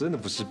说，这真的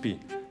不是病，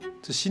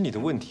这心理的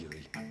问题而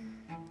已。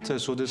再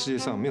说，这世界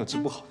上没有治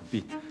不好的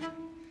病，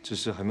只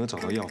是还没有找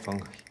到药方而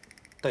已。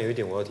但有一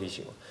点我要提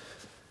醒哦，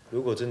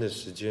如果真的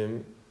时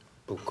间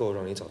不够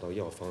让你找到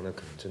药方，那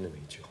可能真的没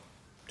救。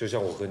就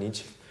像我和你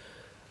姐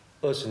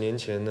，20年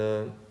前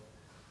呢，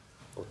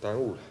我耽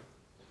误了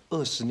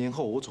；20年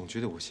后，我总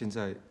觉得我现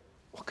在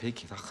我可以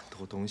给她很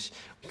多东西，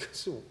可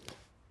是我。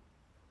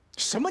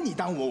什么？你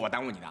耽误我，我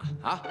耽误你的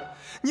啊？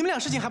你们俩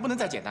事情还不能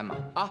再简单吗？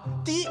啊，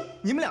第一，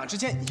你们俩之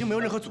间已经没有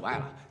任何阻碍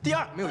了；第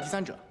二，没有第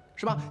三者，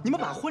是吧？你们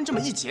把婚这么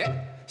一结，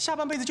下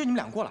半辈子就你们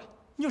俩过了，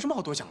你有什么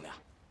好多想的呀？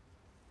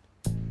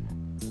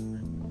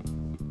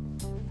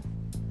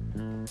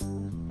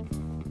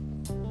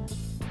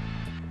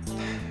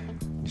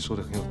你说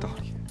的很有道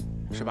理，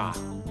是吧？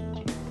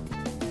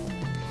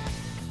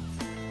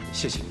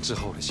谢谢你治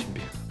好我的心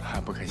病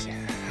啊，不客气。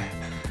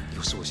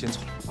有事我先走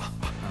了啊。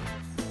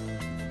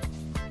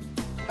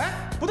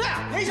哎，不对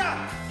啊，严医生！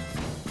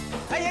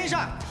哎，严医生，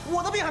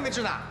我的病还没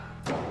治呢。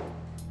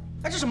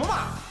哎，这什么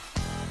嘛？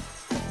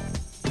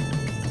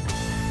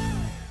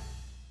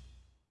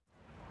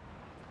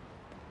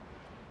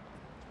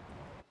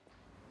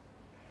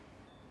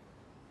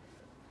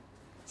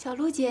小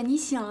璐姐，你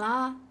醒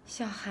了。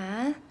小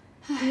韩，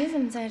你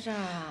怎么在这儿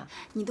啊？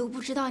你都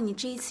不知道你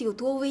这一次有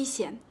多危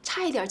险，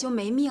差一点就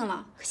没命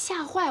了，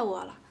吓坏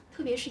我了。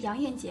特别是杨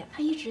艳姐，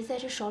她一直在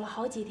这守了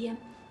好几天，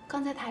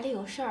刚才台里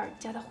有事儿，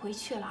叫她回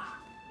去了。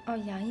哦，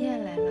杨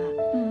艳来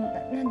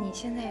了。那你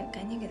现在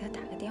赶紧给她打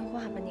个电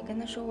话吧，你跟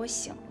她说我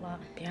醒了，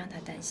别让她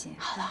担心。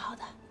好的，好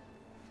的。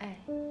哎，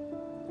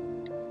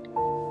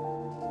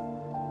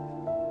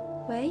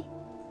喂。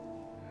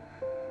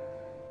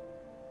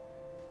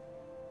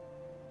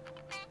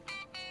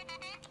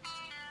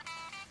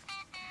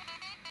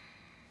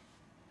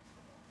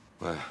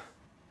喂，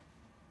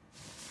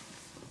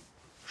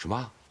什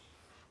么？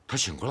他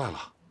醒过来了？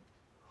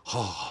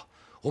好，好，好，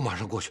我马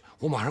上过去，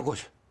我马上过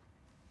去。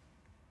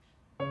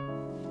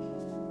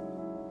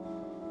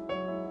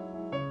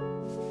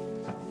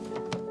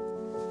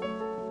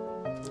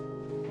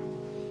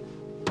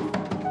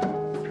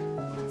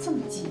这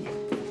么急？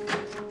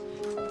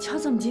瞧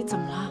这么急，怎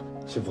么了？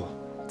师傅，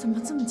怎么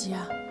这么急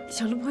啊？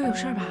小陆不会有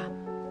事吧？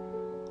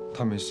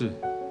他没事，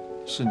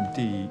是你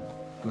弟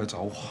来找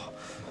我。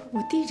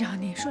我弟找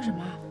你说什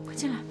么？快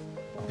进来。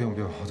不用不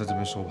用，我在这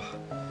边说吧。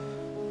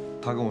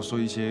他跟我说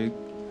一些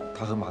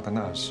他和马丹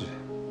娜的事，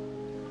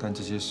但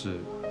这些事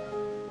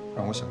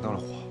让我想到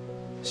了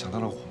想到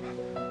了我们。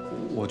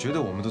我觉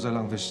得我们都在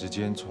浪费时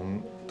间，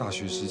从大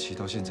学时期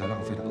到现在浪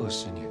费了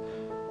20年，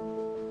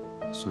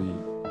所以，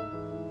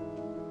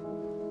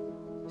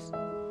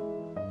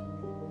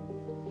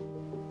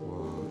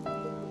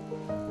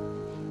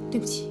对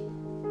不起。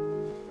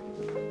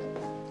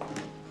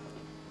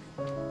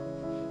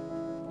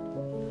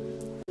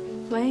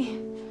喂，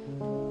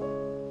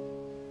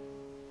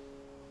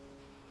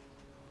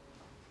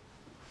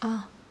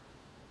啊，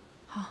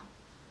好。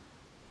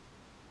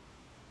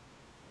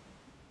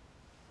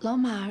老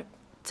马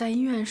在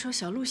医院说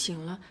小陆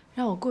醒了，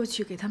让我过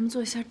去给他们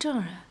做一下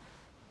证人。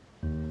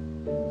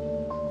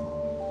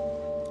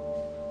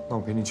那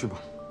我陪你去吧。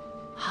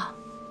好。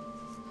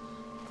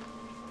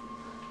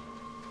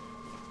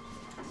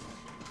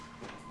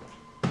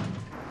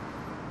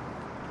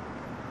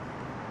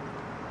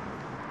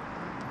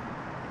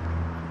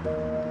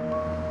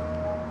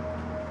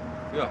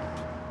哟，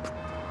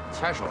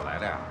牵手来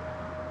了呀？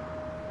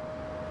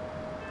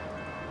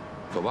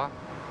走吧。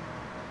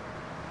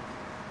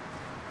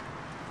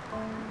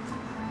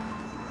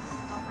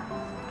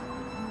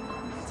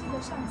记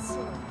得上次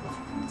我去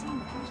东京，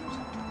你看身上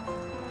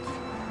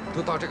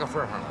都到这个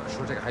份上了，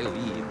说这个还有意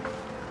义吗？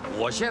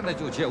我现在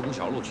就接吴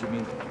小璐去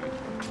民政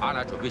局，俺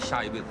俩准备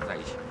下一辈子在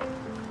一起。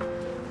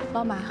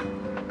老马，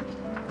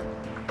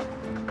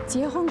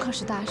结婚可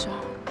是大事儿，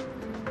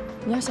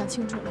你要想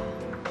清楚了。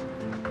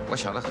我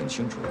想得很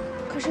清楚。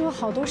可是有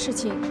好多事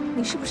情，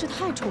你是不是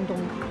太冲动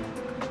了？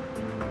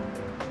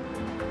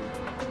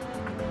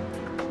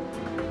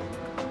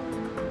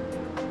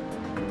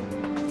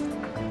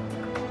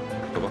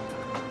走吧。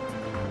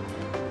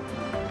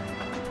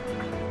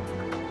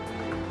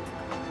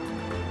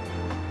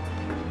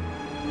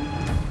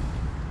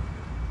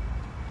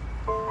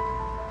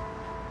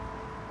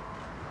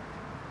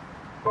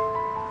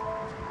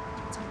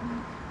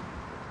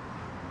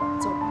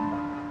走吧。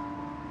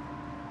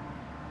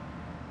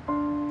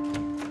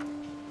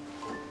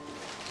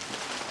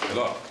小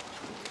乐，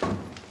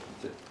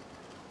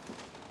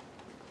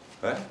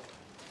哎，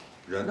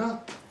人呢？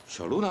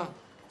小璐呢？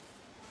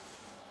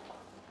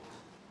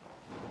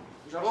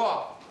小璐，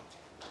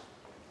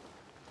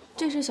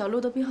这是小陆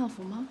的病号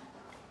服吗？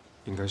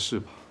应该是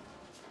吧。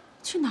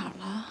去哪儿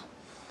了？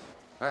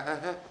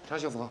哎，张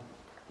幸福，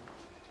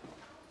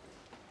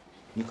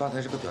你刚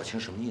才这个表情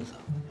什么意思？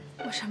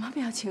我什么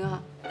表情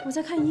啊？我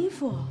在看衣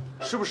服。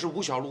是不是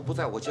吴小璐不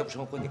在我结不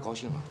成婚，你高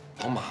兴了？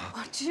老马，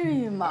至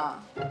于吗？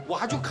我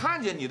还就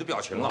看见你的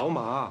表情了。老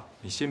马，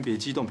你先别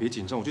激动，别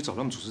紧张，我去找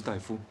他们主治大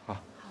夫啊。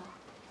好。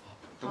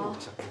等我一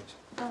下，等我一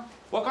下。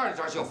我告诉你，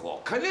张幸福，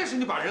肯定是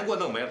你把人给我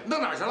弄没了，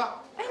弄哪儿去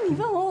了？哎，你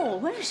问我，我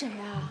问谁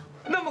呀？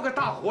那么个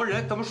大活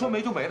人，怎么说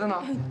没就没了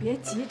呢？哎，别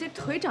急，这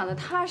腿长在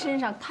他身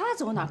上，他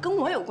走哪跟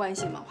我有关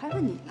系吗？我还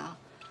问你呢。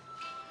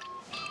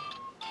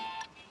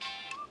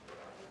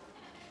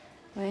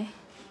喂。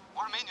 我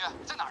说美女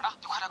在哪儿呢？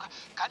你快，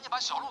赶紧把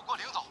小璐给我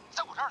领走，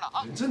在我这儿呢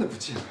啊！人真的不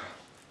见了。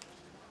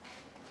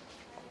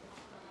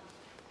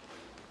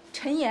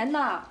陈岩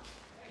呐！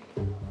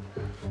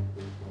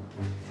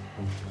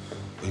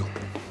不用。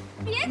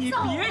别走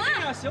啊！你别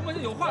这样行不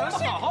行？有话咱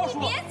们好好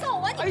说。你别走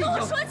啊！你跟我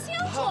说清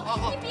楚！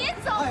你别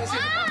走啊！你别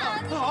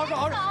走！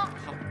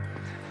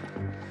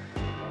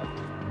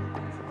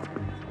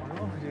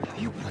哎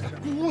呦我的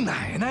姑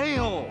奶奶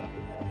哟！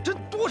这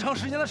多长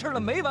时间的事了，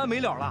没完没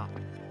了了。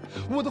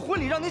 我的婚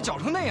礼让你搅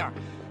成那样，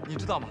你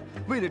知道吗？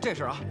为了这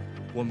事啊，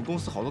我们公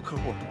司好多客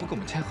户都跟我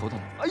们签合同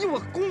了。哎呦，我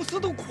公司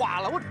都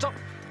垮了，我找……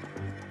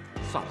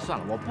算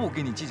了，我不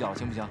跟你计较了，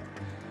行不行？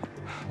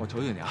我求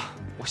求你啊，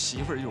我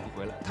媳妇儿一会儿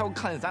回来，她要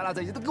看见咱俩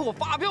在一起，她给我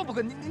发飙不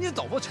可。你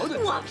走吧，我求求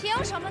你。我凭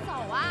什么走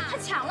啊？他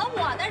抢了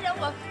我的人，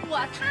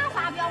他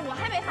发飙，我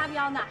还没发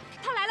飙呢。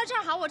他来了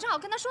正好，我正好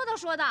跟他说道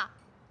说道。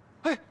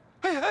哎，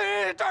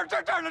这儿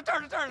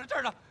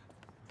呢！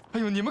 哎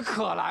呦，你们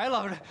可来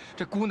了！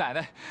这姑奶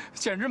奶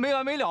简直没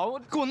完没了，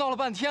跟我闹了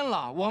半天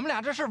了。我们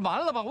俩这事儿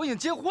完了吧？我已经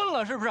结婚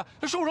了，是不是？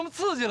这受什么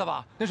刺激了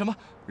吧？那什么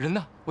人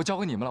呢？我交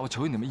给你们了，我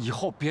求求你们以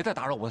后别再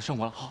打扰我的生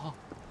活了。好，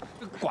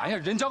管一下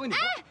人交给你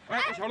们。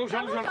哎，小璐，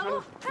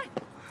哎，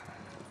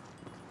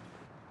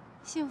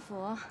幸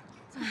福，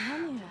怎么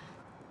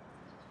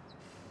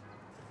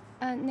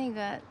了你？那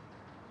个，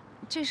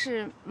这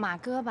是马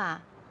哥吧？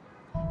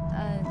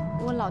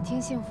我老听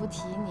幸福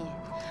提你。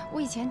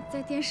 我以前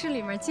在电视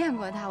里面见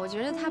过他，我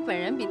觉得他本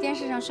人比电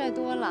视上帅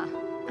多了。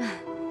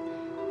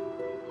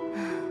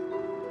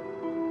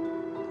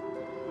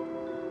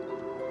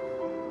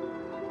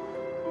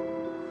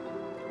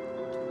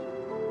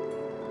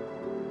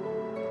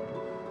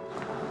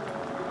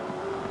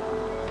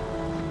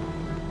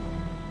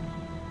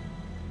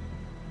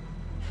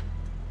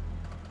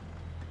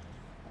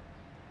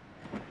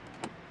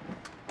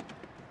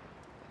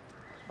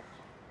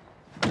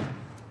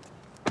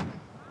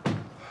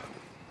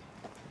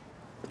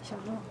小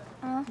璐，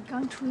你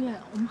刚出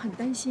院，我们很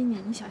担心你，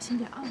你小心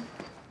点啊。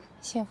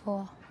幸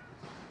福，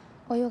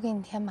我又给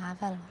你添麻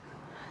烦了。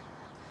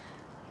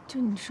就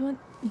你说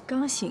你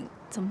刚醒，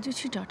怎么就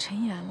去找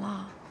陈岩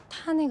了？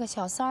他那个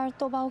小三儿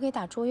都把我给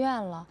打住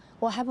院了，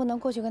我还不能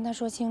过去跟他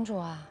说清楚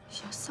啊？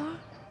小三儿，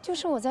就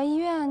是我在医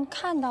院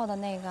看到的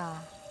那个。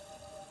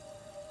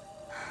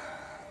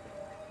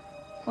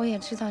我也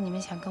知道你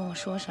们想跟我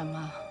说什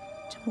么，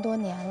这么多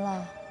年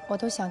了，我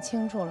都想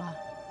清楚了。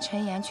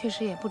 陈岩确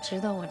实也不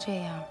值得我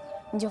这样，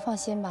你就放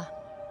心吧。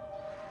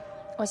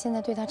我现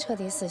在对他彻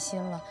底死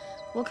心了，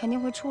我肯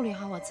定会处理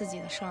好我自己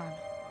的事儿的。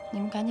你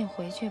们赶紧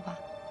回去吧，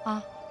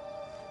啊！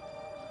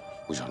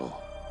吴小璐，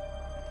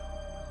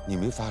你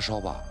没发烧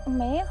吧？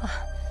没有，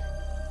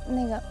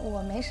那个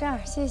我没事儿，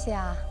谢谢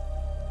啊。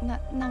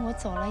那我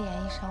走了，严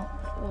医生，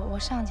我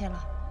上去了。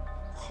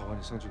好啊，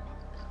你上去吧。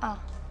啊，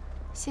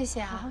谢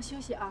谢啊。好好休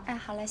息啊。哎，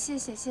好嘞，谢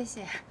谢，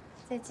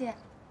再见。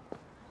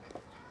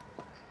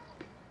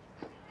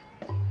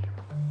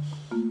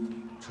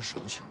 这什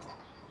么情况？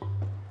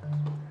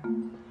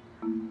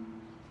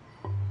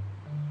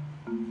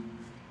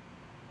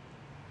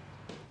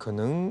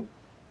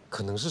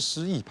可能是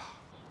失忆吧。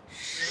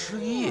失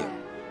忆？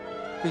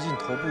毕竟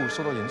头部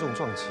受到严重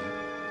撞击，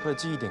他的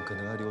记忆点可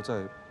能还留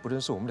在不认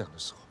识我们俩的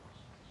时候。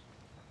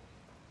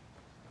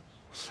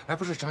哎，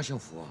不是张幸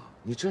福啊，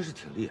你真是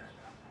挺厉害的。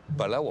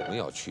本来我们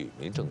要去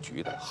民政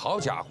局的，好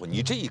家伙，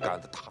你这一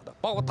竿子打的，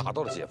把我打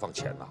到了解放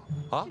前呐！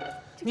啊，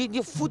你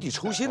釜底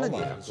抽薪了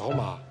你！老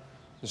马，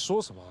你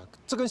说什么？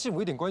这跟幸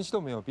福一点关系都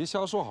没有，别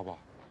瞎说好不好？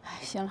哎，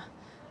行了，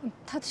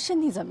他的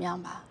身体怎么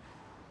样吧？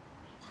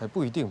还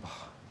不一定吧，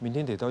明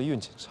天得到医院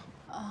检查。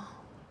啊。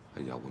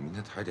哎呀，我明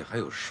天台里还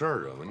有事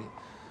儿啊，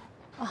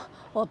你。啊，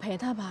我陪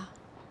他吧。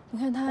你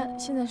看他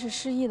现在是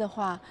失忆的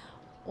话，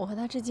我和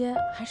他之间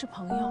还是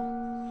朋友。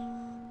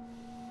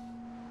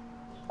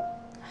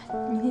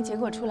明天结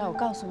果出来，我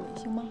告诉你，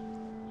行吗？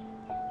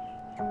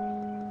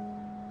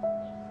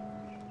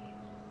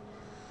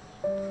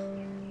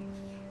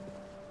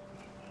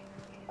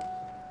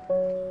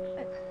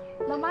哎，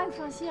老妈，你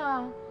放心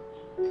啊。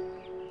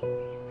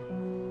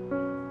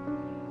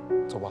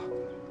走吧。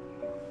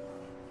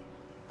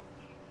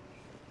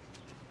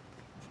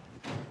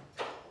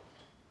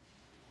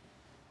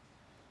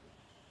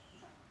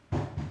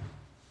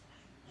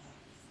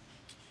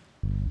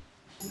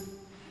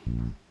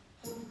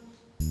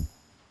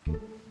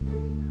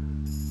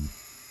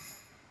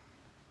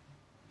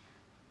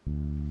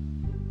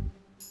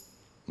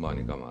妈，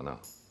你干嘛呢？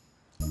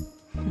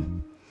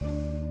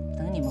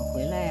等你们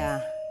回来呀，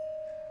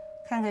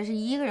看看他是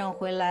一个人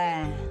回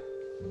来，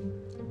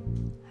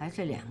还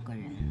是2个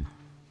人。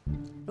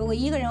如果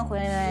1个人回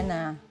来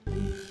呢，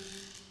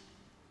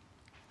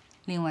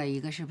另外1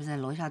个是不是在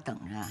楼下等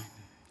着，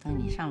等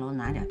你上楼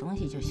拿点东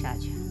西就下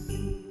去？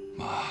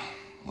妈，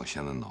我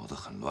现在脑子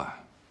很乱，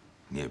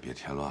你也别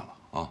添乱了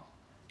啊。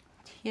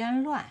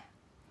添乱？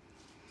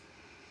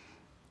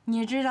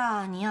你知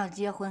道你要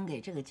结婚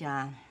给这个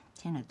家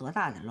添了多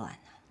大的乱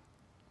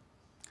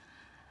呢？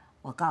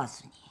我告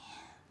诉你，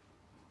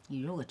你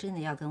如果真的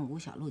要跟吴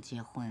小璐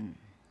结婚，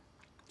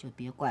就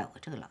别怪我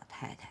这个老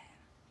太太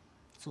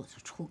做出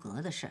出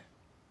格的事儿。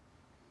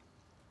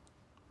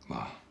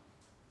妈，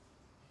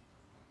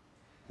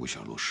吴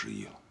小璐失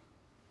忆了。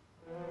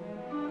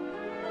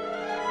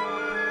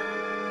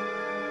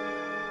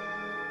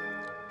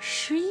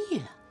失忆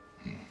了？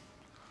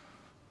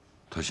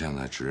她现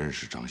在只认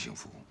识张幸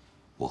福，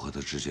我和她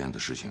之间的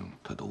事情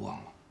她都忘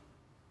了。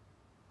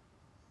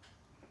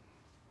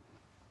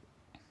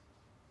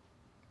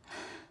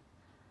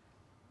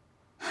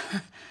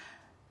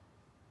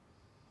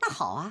那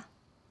好啊，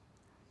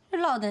这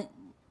落得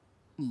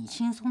你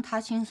轻松，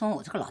她轻松，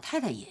我这个老太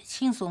太也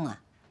轻松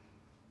啊。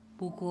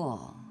不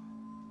过，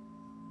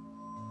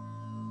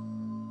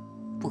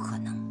不可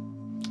能。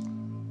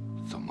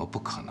怎么不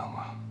可能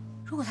啊？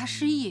如果她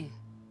失忆，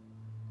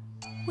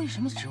为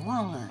什么只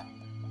忘了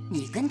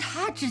你跟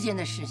她之间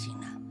的事情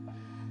呢？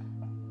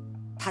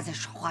她在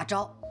耍花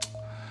招。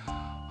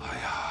哎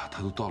呀，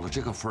她都到了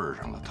这个份儿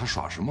上了，她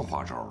耍什么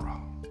花招啊？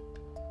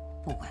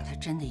不管她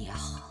真的也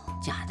好，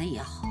假的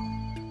也好，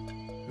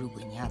如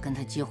果你要跟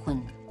她结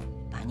婚，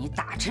把你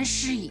打成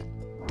失忆。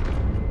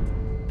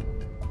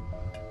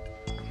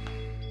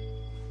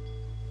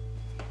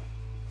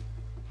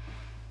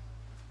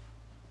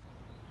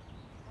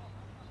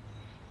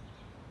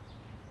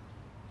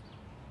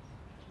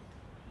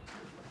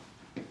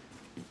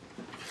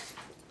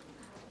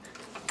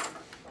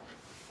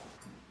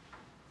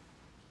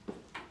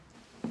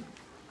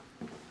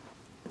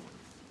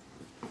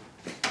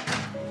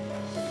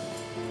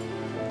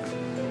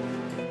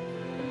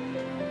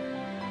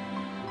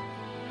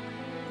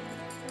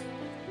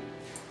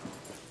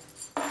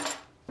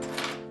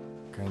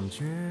感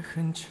觉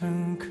很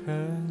诚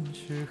恳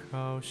是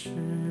好事。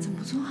怎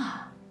么做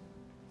啊？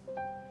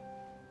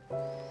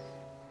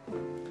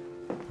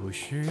不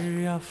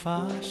需要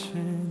发誓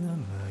那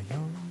么幼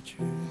稚。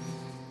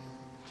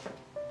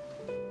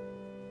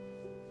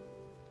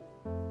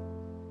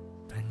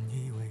本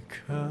以为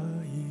可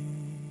以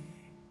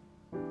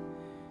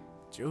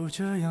就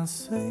这样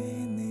随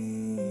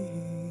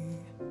你，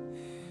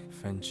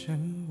反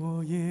正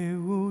我也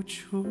无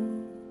处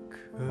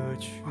可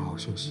去。好好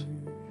休息。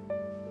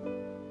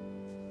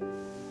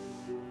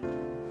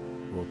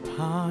我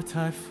怕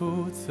太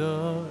负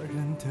责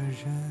任的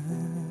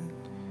人，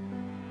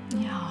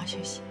你好好休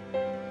息。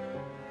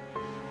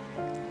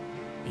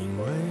因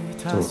为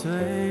他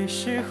随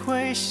时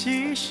会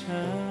牺牲，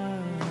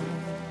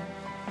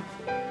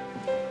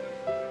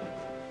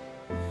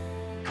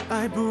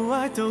爱不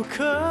爱都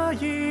可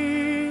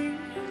以，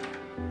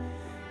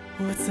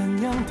我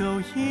怎样都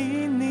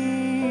依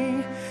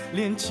你，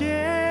连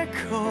借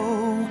口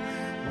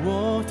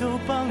我都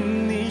帮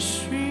你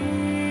寻。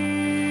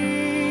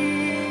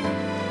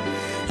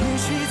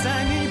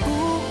在你不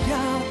要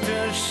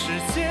的世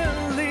界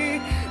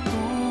里，不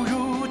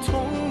如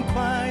痛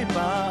快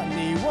把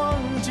你忘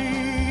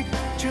记。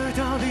这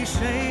道理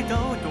谁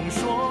都懂，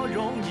说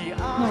容易。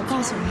那我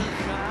告诉你，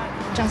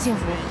张幸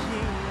福，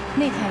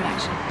那天晚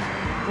上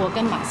我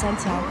跟马三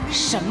强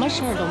什么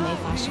事儿都没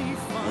发生。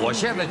我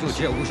现在就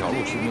接吴小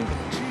璐去命令，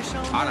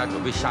他俩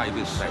准备下一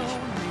辈子在一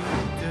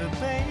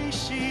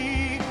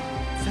起。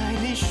在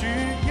你需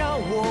要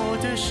我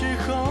的时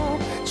候，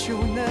就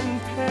能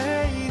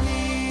陪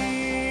你。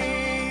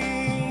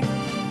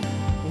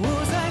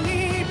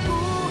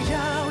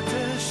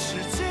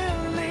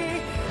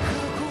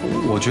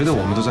我觉得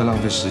我们都在浪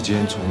费时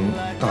间，从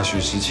大学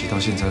时期到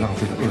现在浪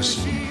费了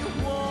20年，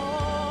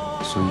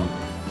所以。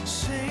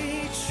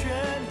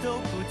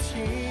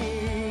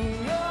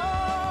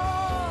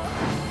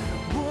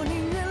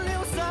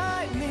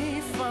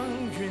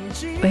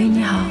喂，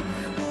你好，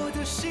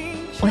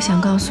我想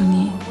告诉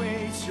你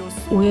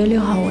，5月6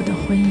号我的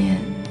婚宴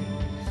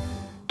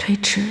推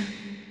迟。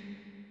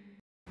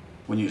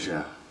吴女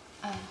士，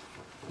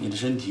你的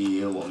身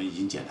体我们已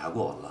经检查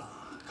过了，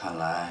看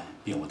来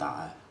并无大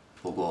碍。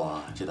不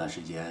过这段时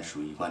间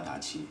属于观察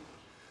期，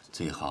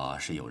最好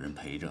是有人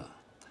陪着，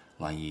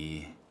万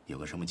一有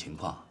个什么情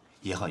况，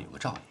也好有个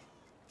照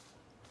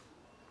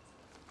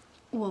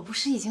应。我不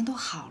是已经都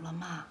好了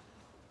吗？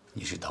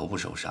你是头部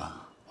受伤，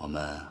我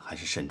们还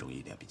是慎重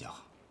一点比较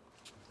好。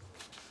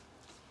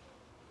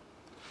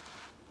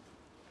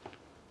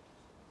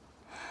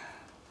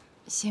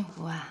幸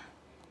福啊，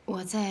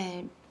我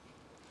在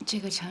这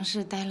个城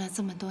市待了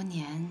这么多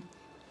年，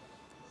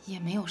也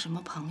没有什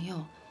么朋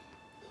友。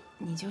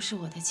你就是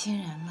我的亲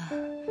人了，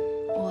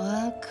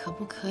我可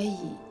不可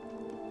以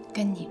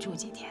跟你住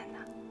几天呢？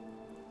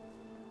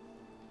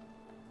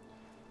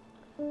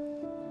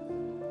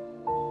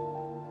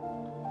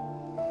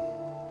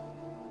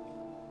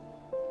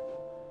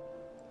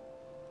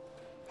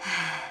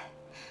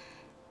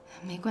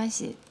没关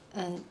系，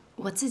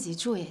我自己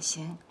住也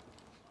行。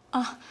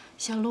啊，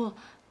小陆，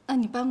那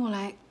你搬过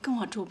来跟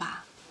我住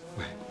吧。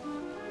喂。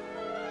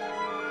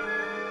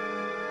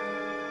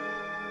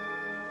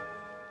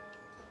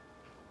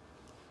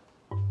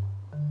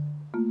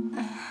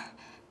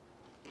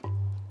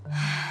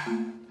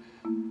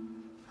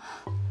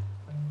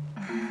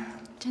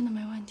真的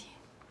没问题。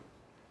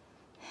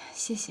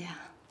谢谢啊。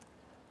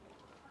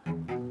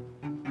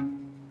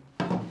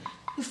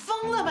你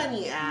疯了吧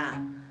你？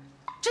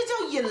这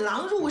叫引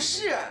狼入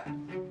室。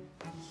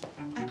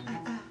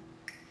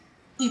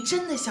你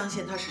真的相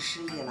信他是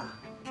失忆了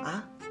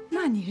啊？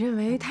那你认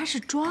为他是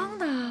装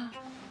的？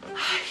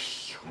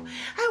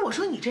我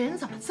说你这人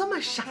怎么这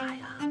么傻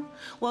呀？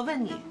我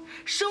问你，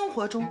生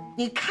活中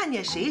你看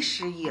见谁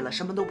失忆了，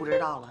什么都不知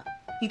道了？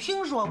你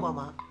听说过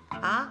吗？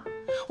啊？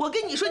我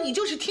跟你说，你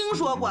就是听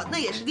说过，那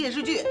也是电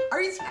视剧，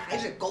而且还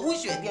是狗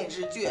血电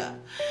视剧。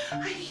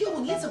哎呦，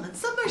你怎么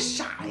这么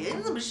傻呀？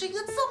你怎么是一个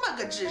这么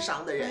个智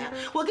商的人呀？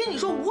我跟你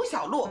说，吴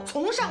小璐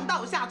从上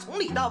到下，从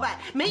里到外，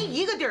没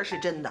一个地儿是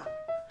真的。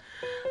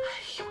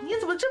哎呦，你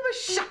怎么这么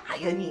傻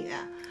呀你？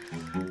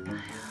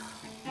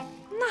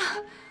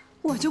那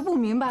我就不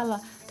明白了，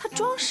他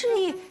装失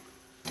忆，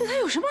对他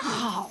有什么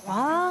好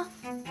啊？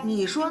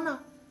你说呢？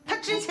他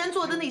之前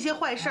做的那些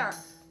坏事儿，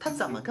他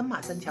怎么跟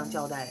马三强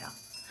交代呀？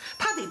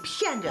他得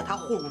骗着他，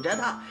哄着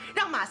他，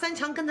让马三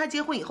强跟他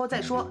结婚以后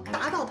再说，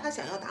达到他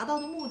想要达到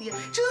的目的。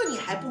这你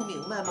还不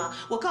明白吗？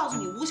我告诉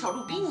你，吴小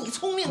璐比你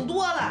聪明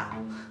多了。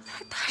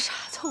大傻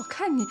子，我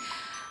看你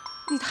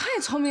太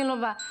聪明了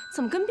吧？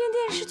怎么跟编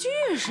电视剧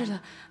似的？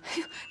哎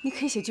呦，你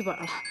可以写剧本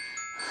了。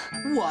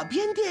我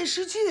编电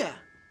视剧？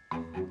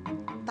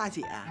大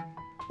姐，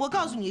我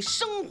告诉你，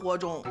生活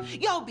中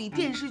要比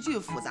电视剧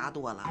复杂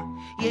多了。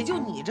也就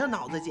你这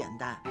脑子简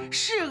单，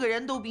是个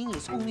人都比你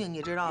聪明，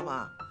你知道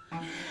吗？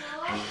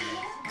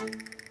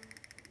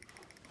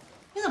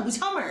你怎么不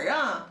敲门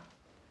啊？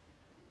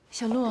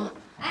小璐，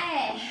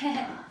哎，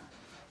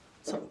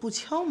怎么不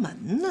敲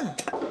门呢？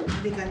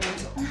你得赶紧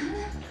走，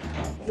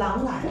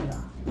狼来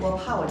了，我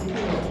怕我这病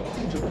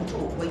控制不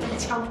住，我一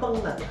枪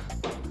崩了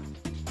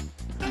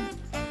他。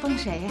崩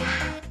谁呀？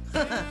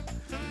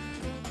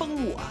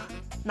崩我，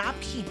拿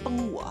屁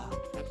崩我。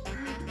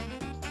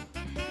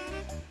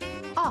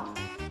哦，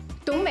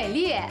董美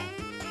丽。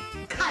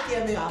看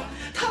见没有？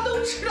他都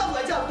知道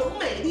我叫董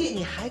美丽，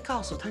你还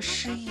告诉他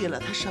失忆了，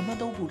他什么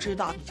都不知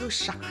道，你就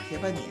傻去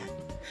吧你！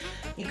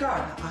你告诉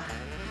他啊，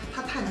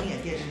他太能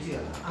演电视剧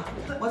了啊！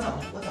我走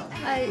了，我走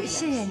了。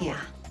谢谢你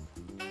啊。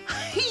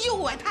哎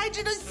呦，他还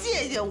知道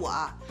谢谢我。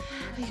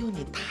哎呦，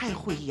你太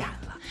会演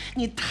了，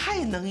你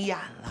太能演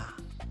了，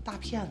大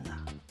骗子！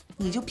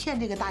你就骗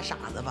这个大傻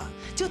子吧，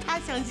就他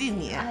相信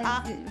你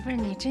啊！不是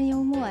你真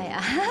幽默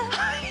呀！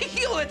哎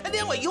呦，他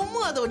连我幽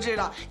默都知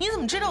道，你怎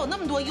么知道我那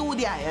么多优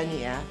点呀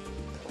你？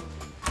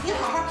你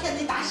好好骗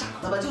那大傻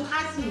子吧，就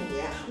他信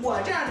你。我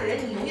这样的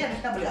人，你永远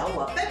骗不了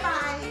我。拜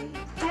拜，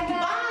拜拜，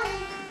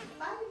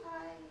拜拜。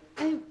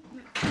哎，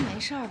没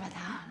事吧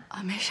他？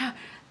啊，没事儿。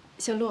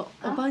小璐，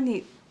我帮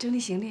你整理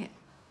行李。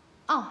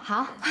哦，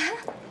好。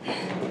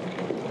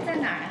在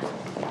哪儿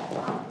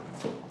啊？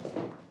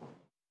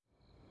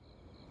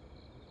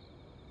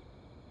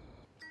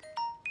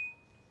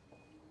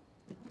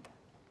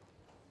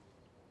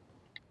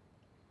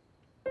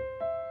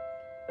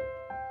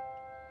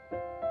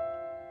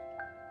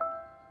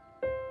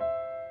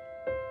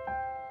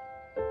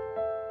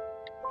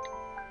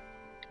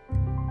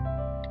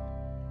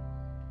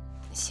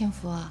幸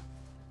福，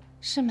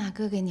是马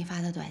哥给你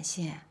发的短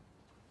信，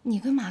你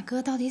跟马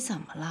哥到底怎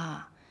么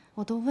了？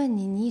我都问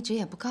你，你一直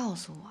也不告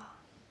诉我。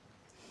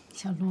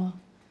小璐，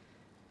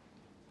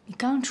你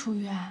刚出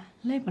院，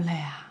累不累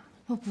啊？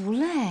我不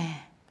累。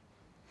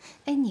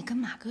哎，你跟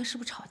马哥是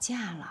不是吵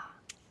架了？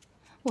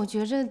我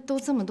觉着都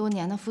这么多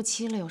年的夫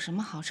妻了，有什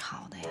么好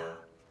吵的呀？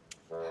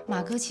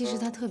马哥其实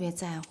他特别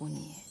在乎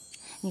你。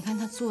你看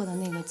他做的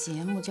那个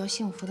节目叫《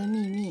幸福的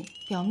秘密》，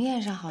表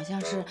面上好像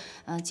是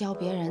教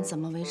别人怎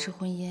么维持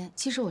婚姻，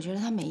其实我觉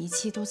得他每一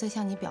期都在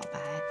向你表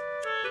白。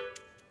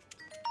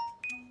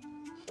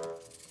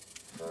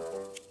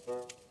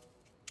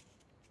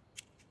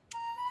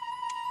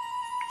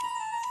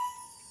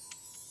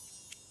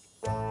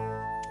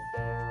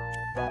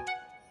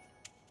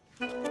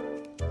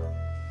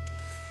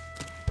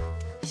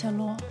小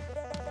璐，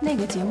那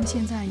个节目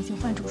现在已经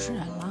换主持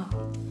人了。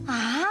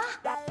啊？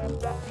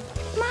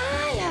妈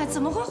呀，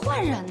怎么会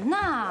换人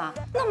呢？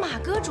那马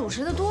哥主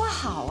持的多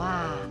好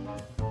啊！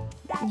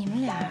你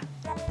们俩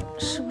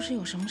是不是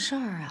有什么事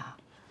儿啊？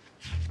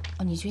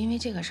哦，你就因为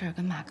这个事儿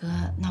跟马哥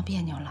闹别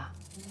扭了？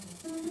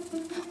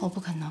哦，不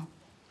可能，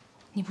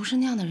你不是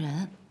那样的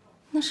人。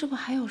那是不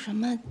是还有什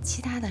么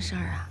其他的事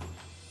儿啊？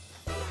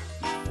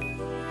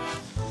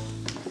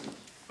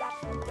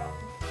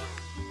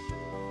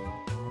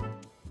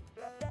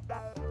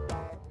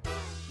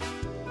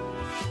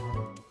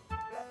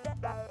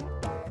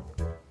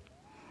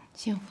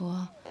幸福，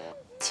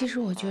其实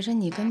我觉着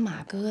你跟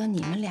马哥，你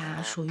们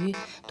俩属于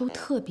都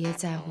特别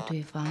在乎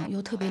对方，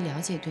又特别了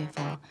解对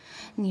方。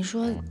你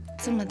说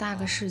这么大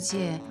个世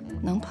界，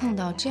能碰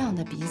到这样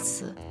的彼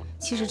此，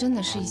其实真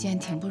的是一件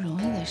挺不容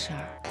易的事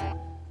儿。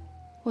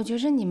我觉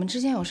着你们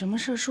之间有什么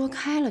事说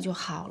开了就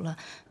好了，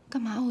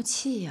干嘛怄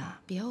气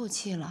呀？别怄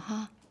气了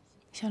哈。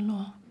小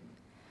洛，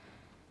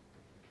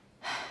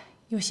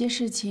有些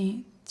事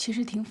情其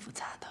实挺复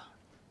杂的。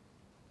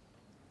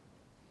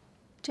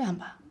这样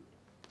吧，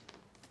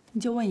你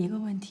就问一个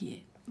问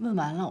题，问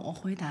完了我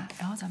回答，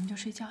然后咱们就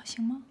睡觉，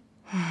行吗？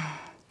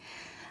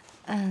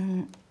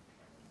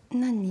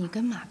那你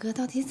跟马哥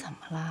到底怎么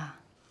了？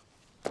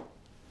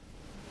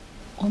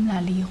我们俩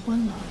离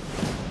婚了。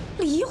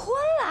离婚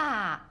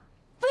啦？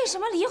为什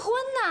么离婚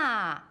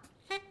呢？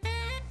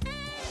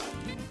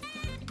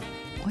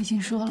我已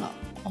经说了，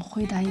我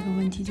回答一个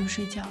问题就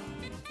睡觉，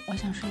我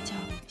想睡觉，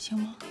行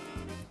吗？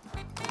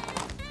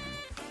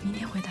明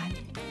天回答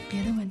你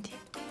别的问题。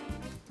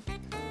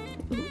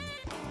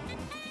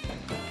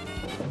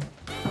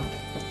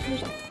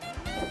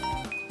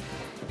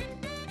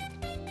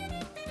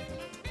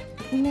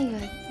那个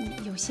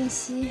有信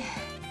息，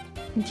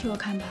你替我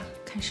看吧，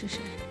看是谁。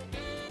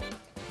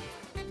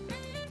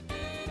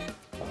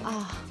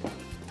哦，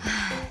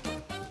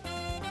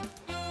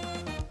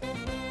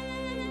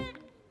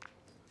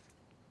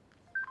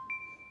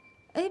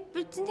哎，不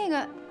是那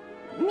个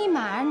密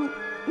码。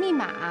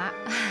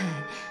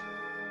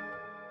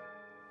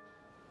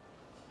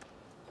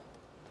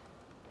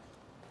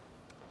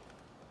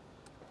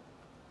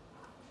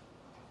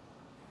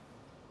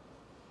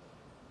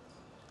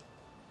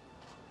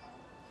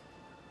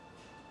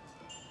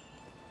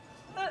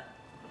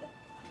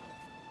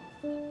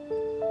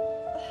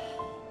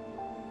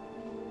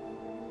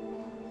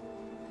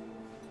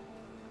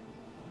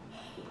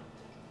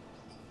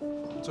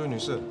这位女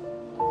士，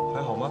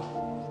还好吗？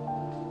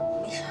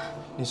没事。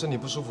你身体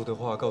不舒服的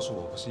话，告诉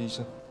我，我是医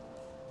生。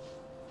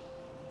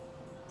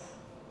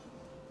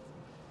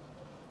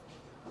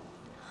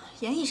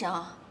严医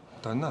生，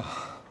丹娜，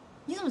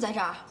你怎么在这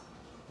儿？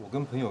我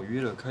跟朋友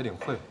约了开点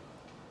会。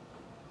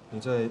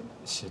你在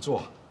写作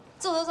啊？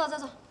坐，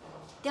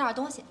点点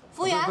东西。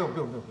服务员。不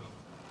用。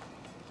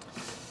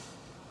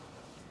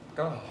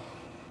刚好，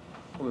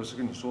我有事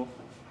跟你说。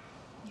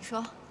你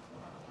说。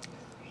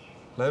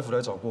来福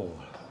来找过我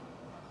了，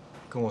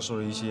跟我说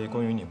了一些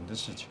关于你们的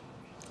事情。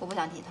我不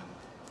想提他。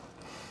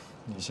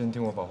你先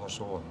听我把话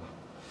说完吧。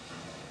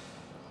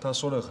他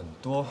说了很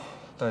多，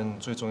但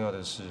最重要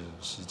的是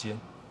时间。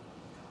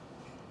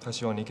他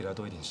希望你给他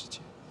多一点时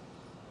间。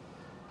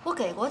我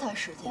给过他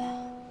时间，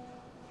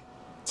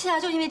现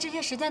在就因为这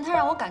些时间，他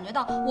让我感觉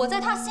到我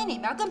在他心里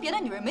面跟别的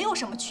女人没有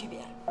什么区别。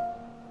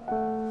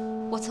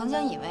我曾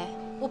经以为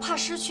我怕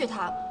失去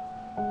他，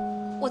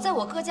我在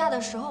我哥家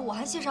的时候，我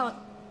还介绍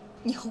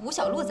你和吴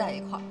小璐在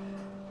一块儿，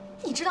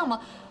你知道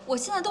吗？我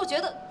现在都觉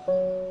得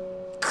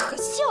可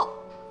笑。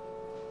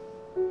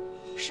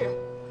是，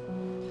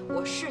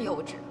我是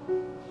幼稚，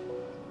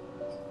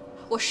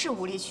我是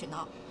无理取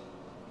闹，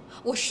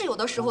我是有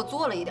的时候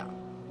作了一点，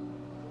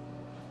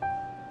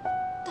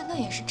但那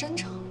也是真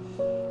诚。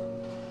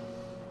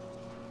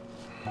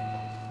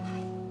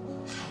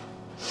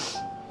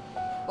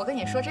我跟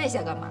你说这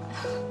些干嘛呀？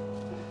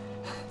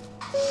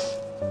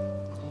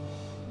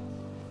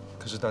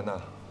可是丹娜，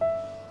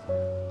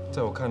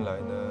在我看来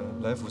呢，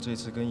来福这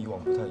次跟以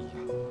往不太一样。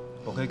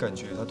我可以感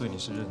觉他对你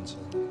是认真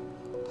的，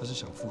他是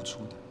想付出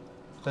的，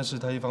但是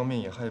他一方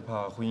面也害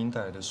怕婚姻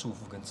带来的束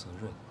缚跟责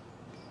任，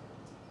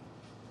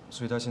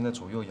所以他现在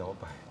左右摇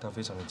摆，他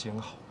非常的煎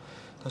熬。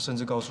他甚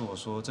至告诉我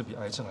说，这比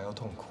癌症还要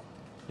痛苦，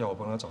要我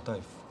帮他找大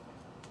夫。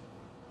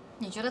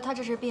你觉得他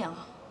这是病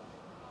啊？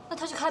那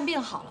他去看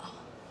病好了。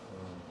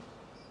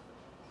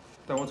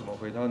但我怎么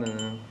回他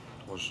呢？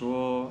我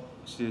说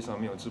世界上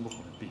没有治不好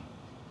的病，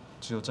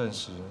只有暂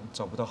时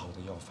找不到好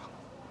的药方。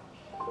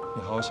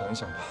你好好想一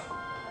想吧，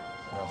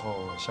然后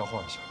消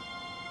化一下。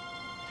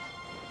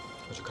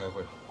我去开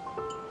会了。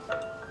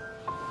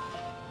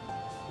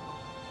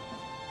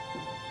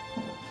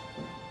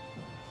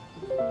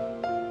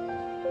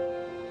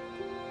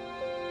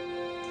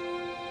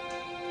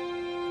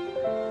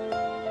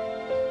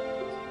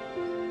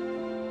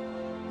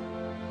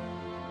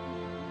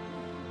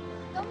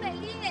董美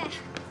丽，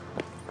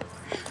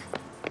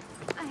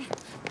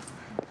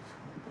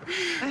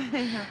哎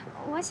呀，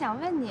我想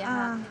问你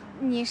啊，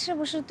你是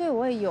不是对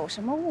我有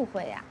什么误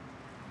会呀？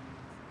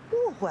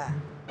误会？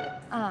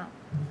啊，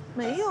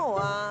没有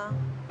啊。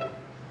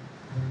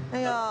哎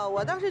呀，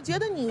我倒是觉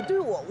得你对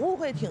我误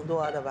会挺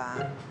多的吧？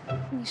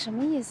你什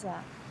么意思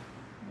啊？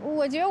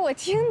我觉得我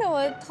听得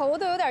我头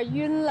都有点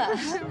晕了。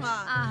是吗？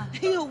啊，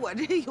哎呦，我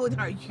这有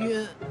点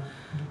晕。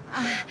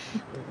啊，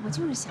我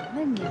就是想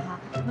问你哈，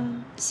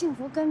幸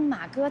福跟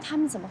马哥他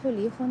们怎么会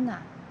离婚呢？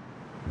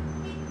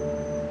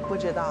不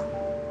知道，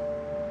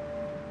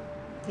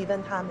你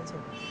问他们去。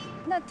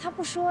那他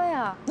不说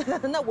呀？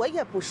那我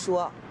也不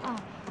说。哦，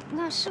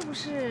那是不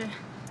是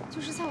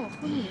就是在我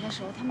婚礼的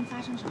时候他们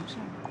发生什么事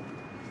儿了？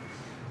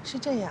是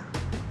这样，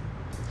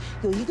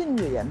有一个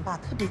女人吧，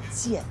特别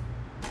贱，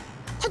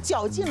他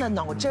绞尽了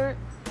脑汁儿，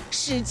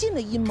使尽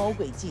了阴谋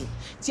诡计，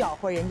搅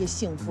和人家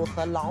幸福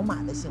和老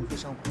马的幸福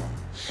生活。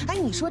哎，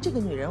你说这个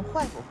女人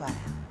坏不坏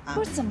呀？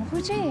不是，怎么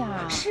会这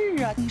样？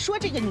是啊，你说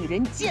这个女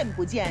人贱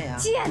不贱呀？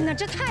贱呢，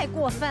这太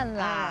过分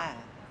了。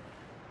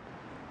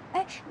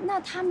哎，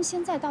那他们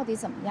现在到底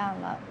怎么样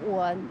了？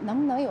我能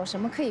不能有什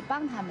么可以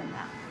帮他们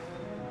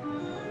的？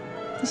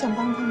你想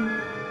帮他们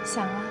吗？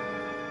想啊。